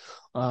to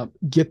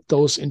get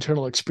those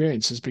internal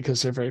experiences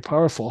because they're very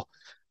powerful.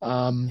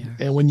 Yeah.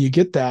 And when you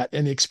get that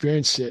and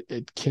experience it,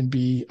 it can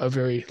be a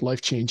very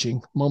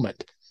life-changing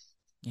moment.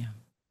 Yeah.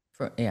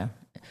 Yeah.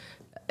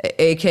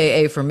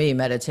 AKA for me,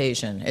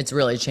 meditation. It's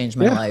really changed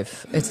my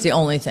life. It's the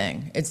only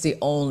thing. It's the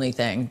only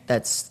thing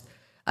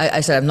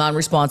I said I'm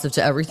non-responsive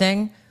to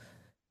everything.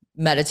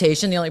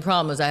 Meditation. The only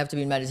problem is I have to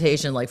be in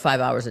meditation like 5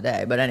 hours a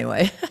day. But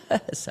anyway,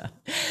 so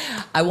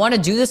I want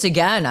to do this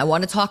again. I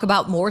want to talk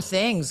about more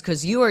things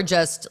because you are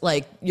just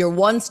like your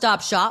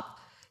one-stop shop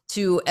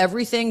to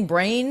everything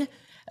brain.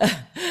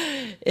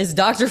 is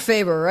Dr.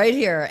 Faber right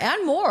here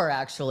and more,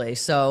 actually.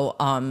 So,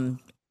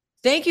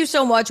 thank you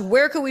so much.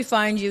 Where can we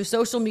find you?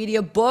 Social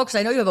media, books.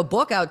 I know you have a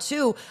book out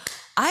too.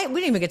 We didn't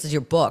even get to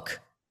your book.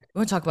 We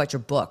want to talk about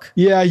your book.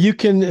 Yeah,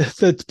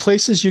 the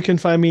places you can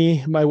find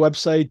me, my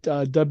website,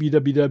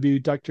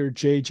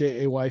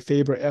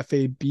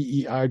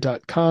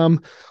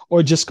 www.drjjayfaber.com,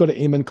 or just go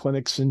to Amen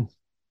Clinics and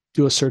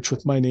do a search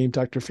with my name,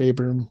 Dr.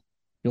 Faber, and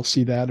you'll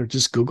see that, or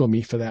just Google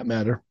me for that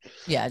matter.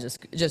 Yeah,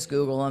 just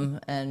Google them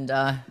and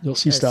you'll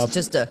see stuff.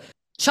 Just a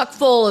chock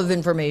full of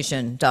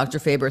information, Dr.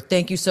 Faber.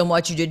 Thank you so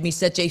much. You did me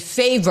such a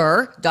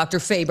favor, Dr.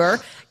 Faber,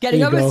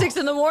 getting up at 6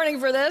 a.m.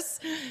 for this.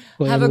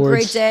 Have a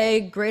great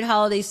day, great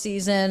holiday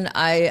season.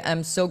 I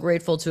am so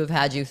grateful to have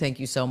had you.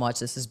 Thank you so much.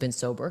 This has been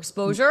Sober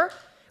Exposure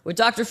with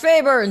Dr.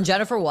 Faber and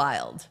Jennifer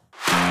Wild.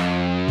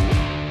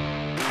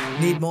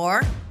 Need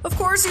more? Of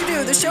course you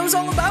do. The show's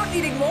all about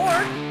needing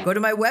more. Go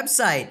to my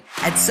website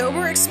at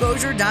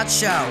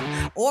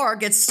soberexposure.show or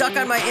get stuck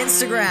on my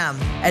Instagram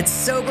at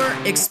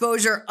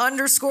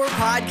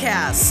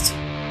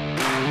soberexposure_podcast.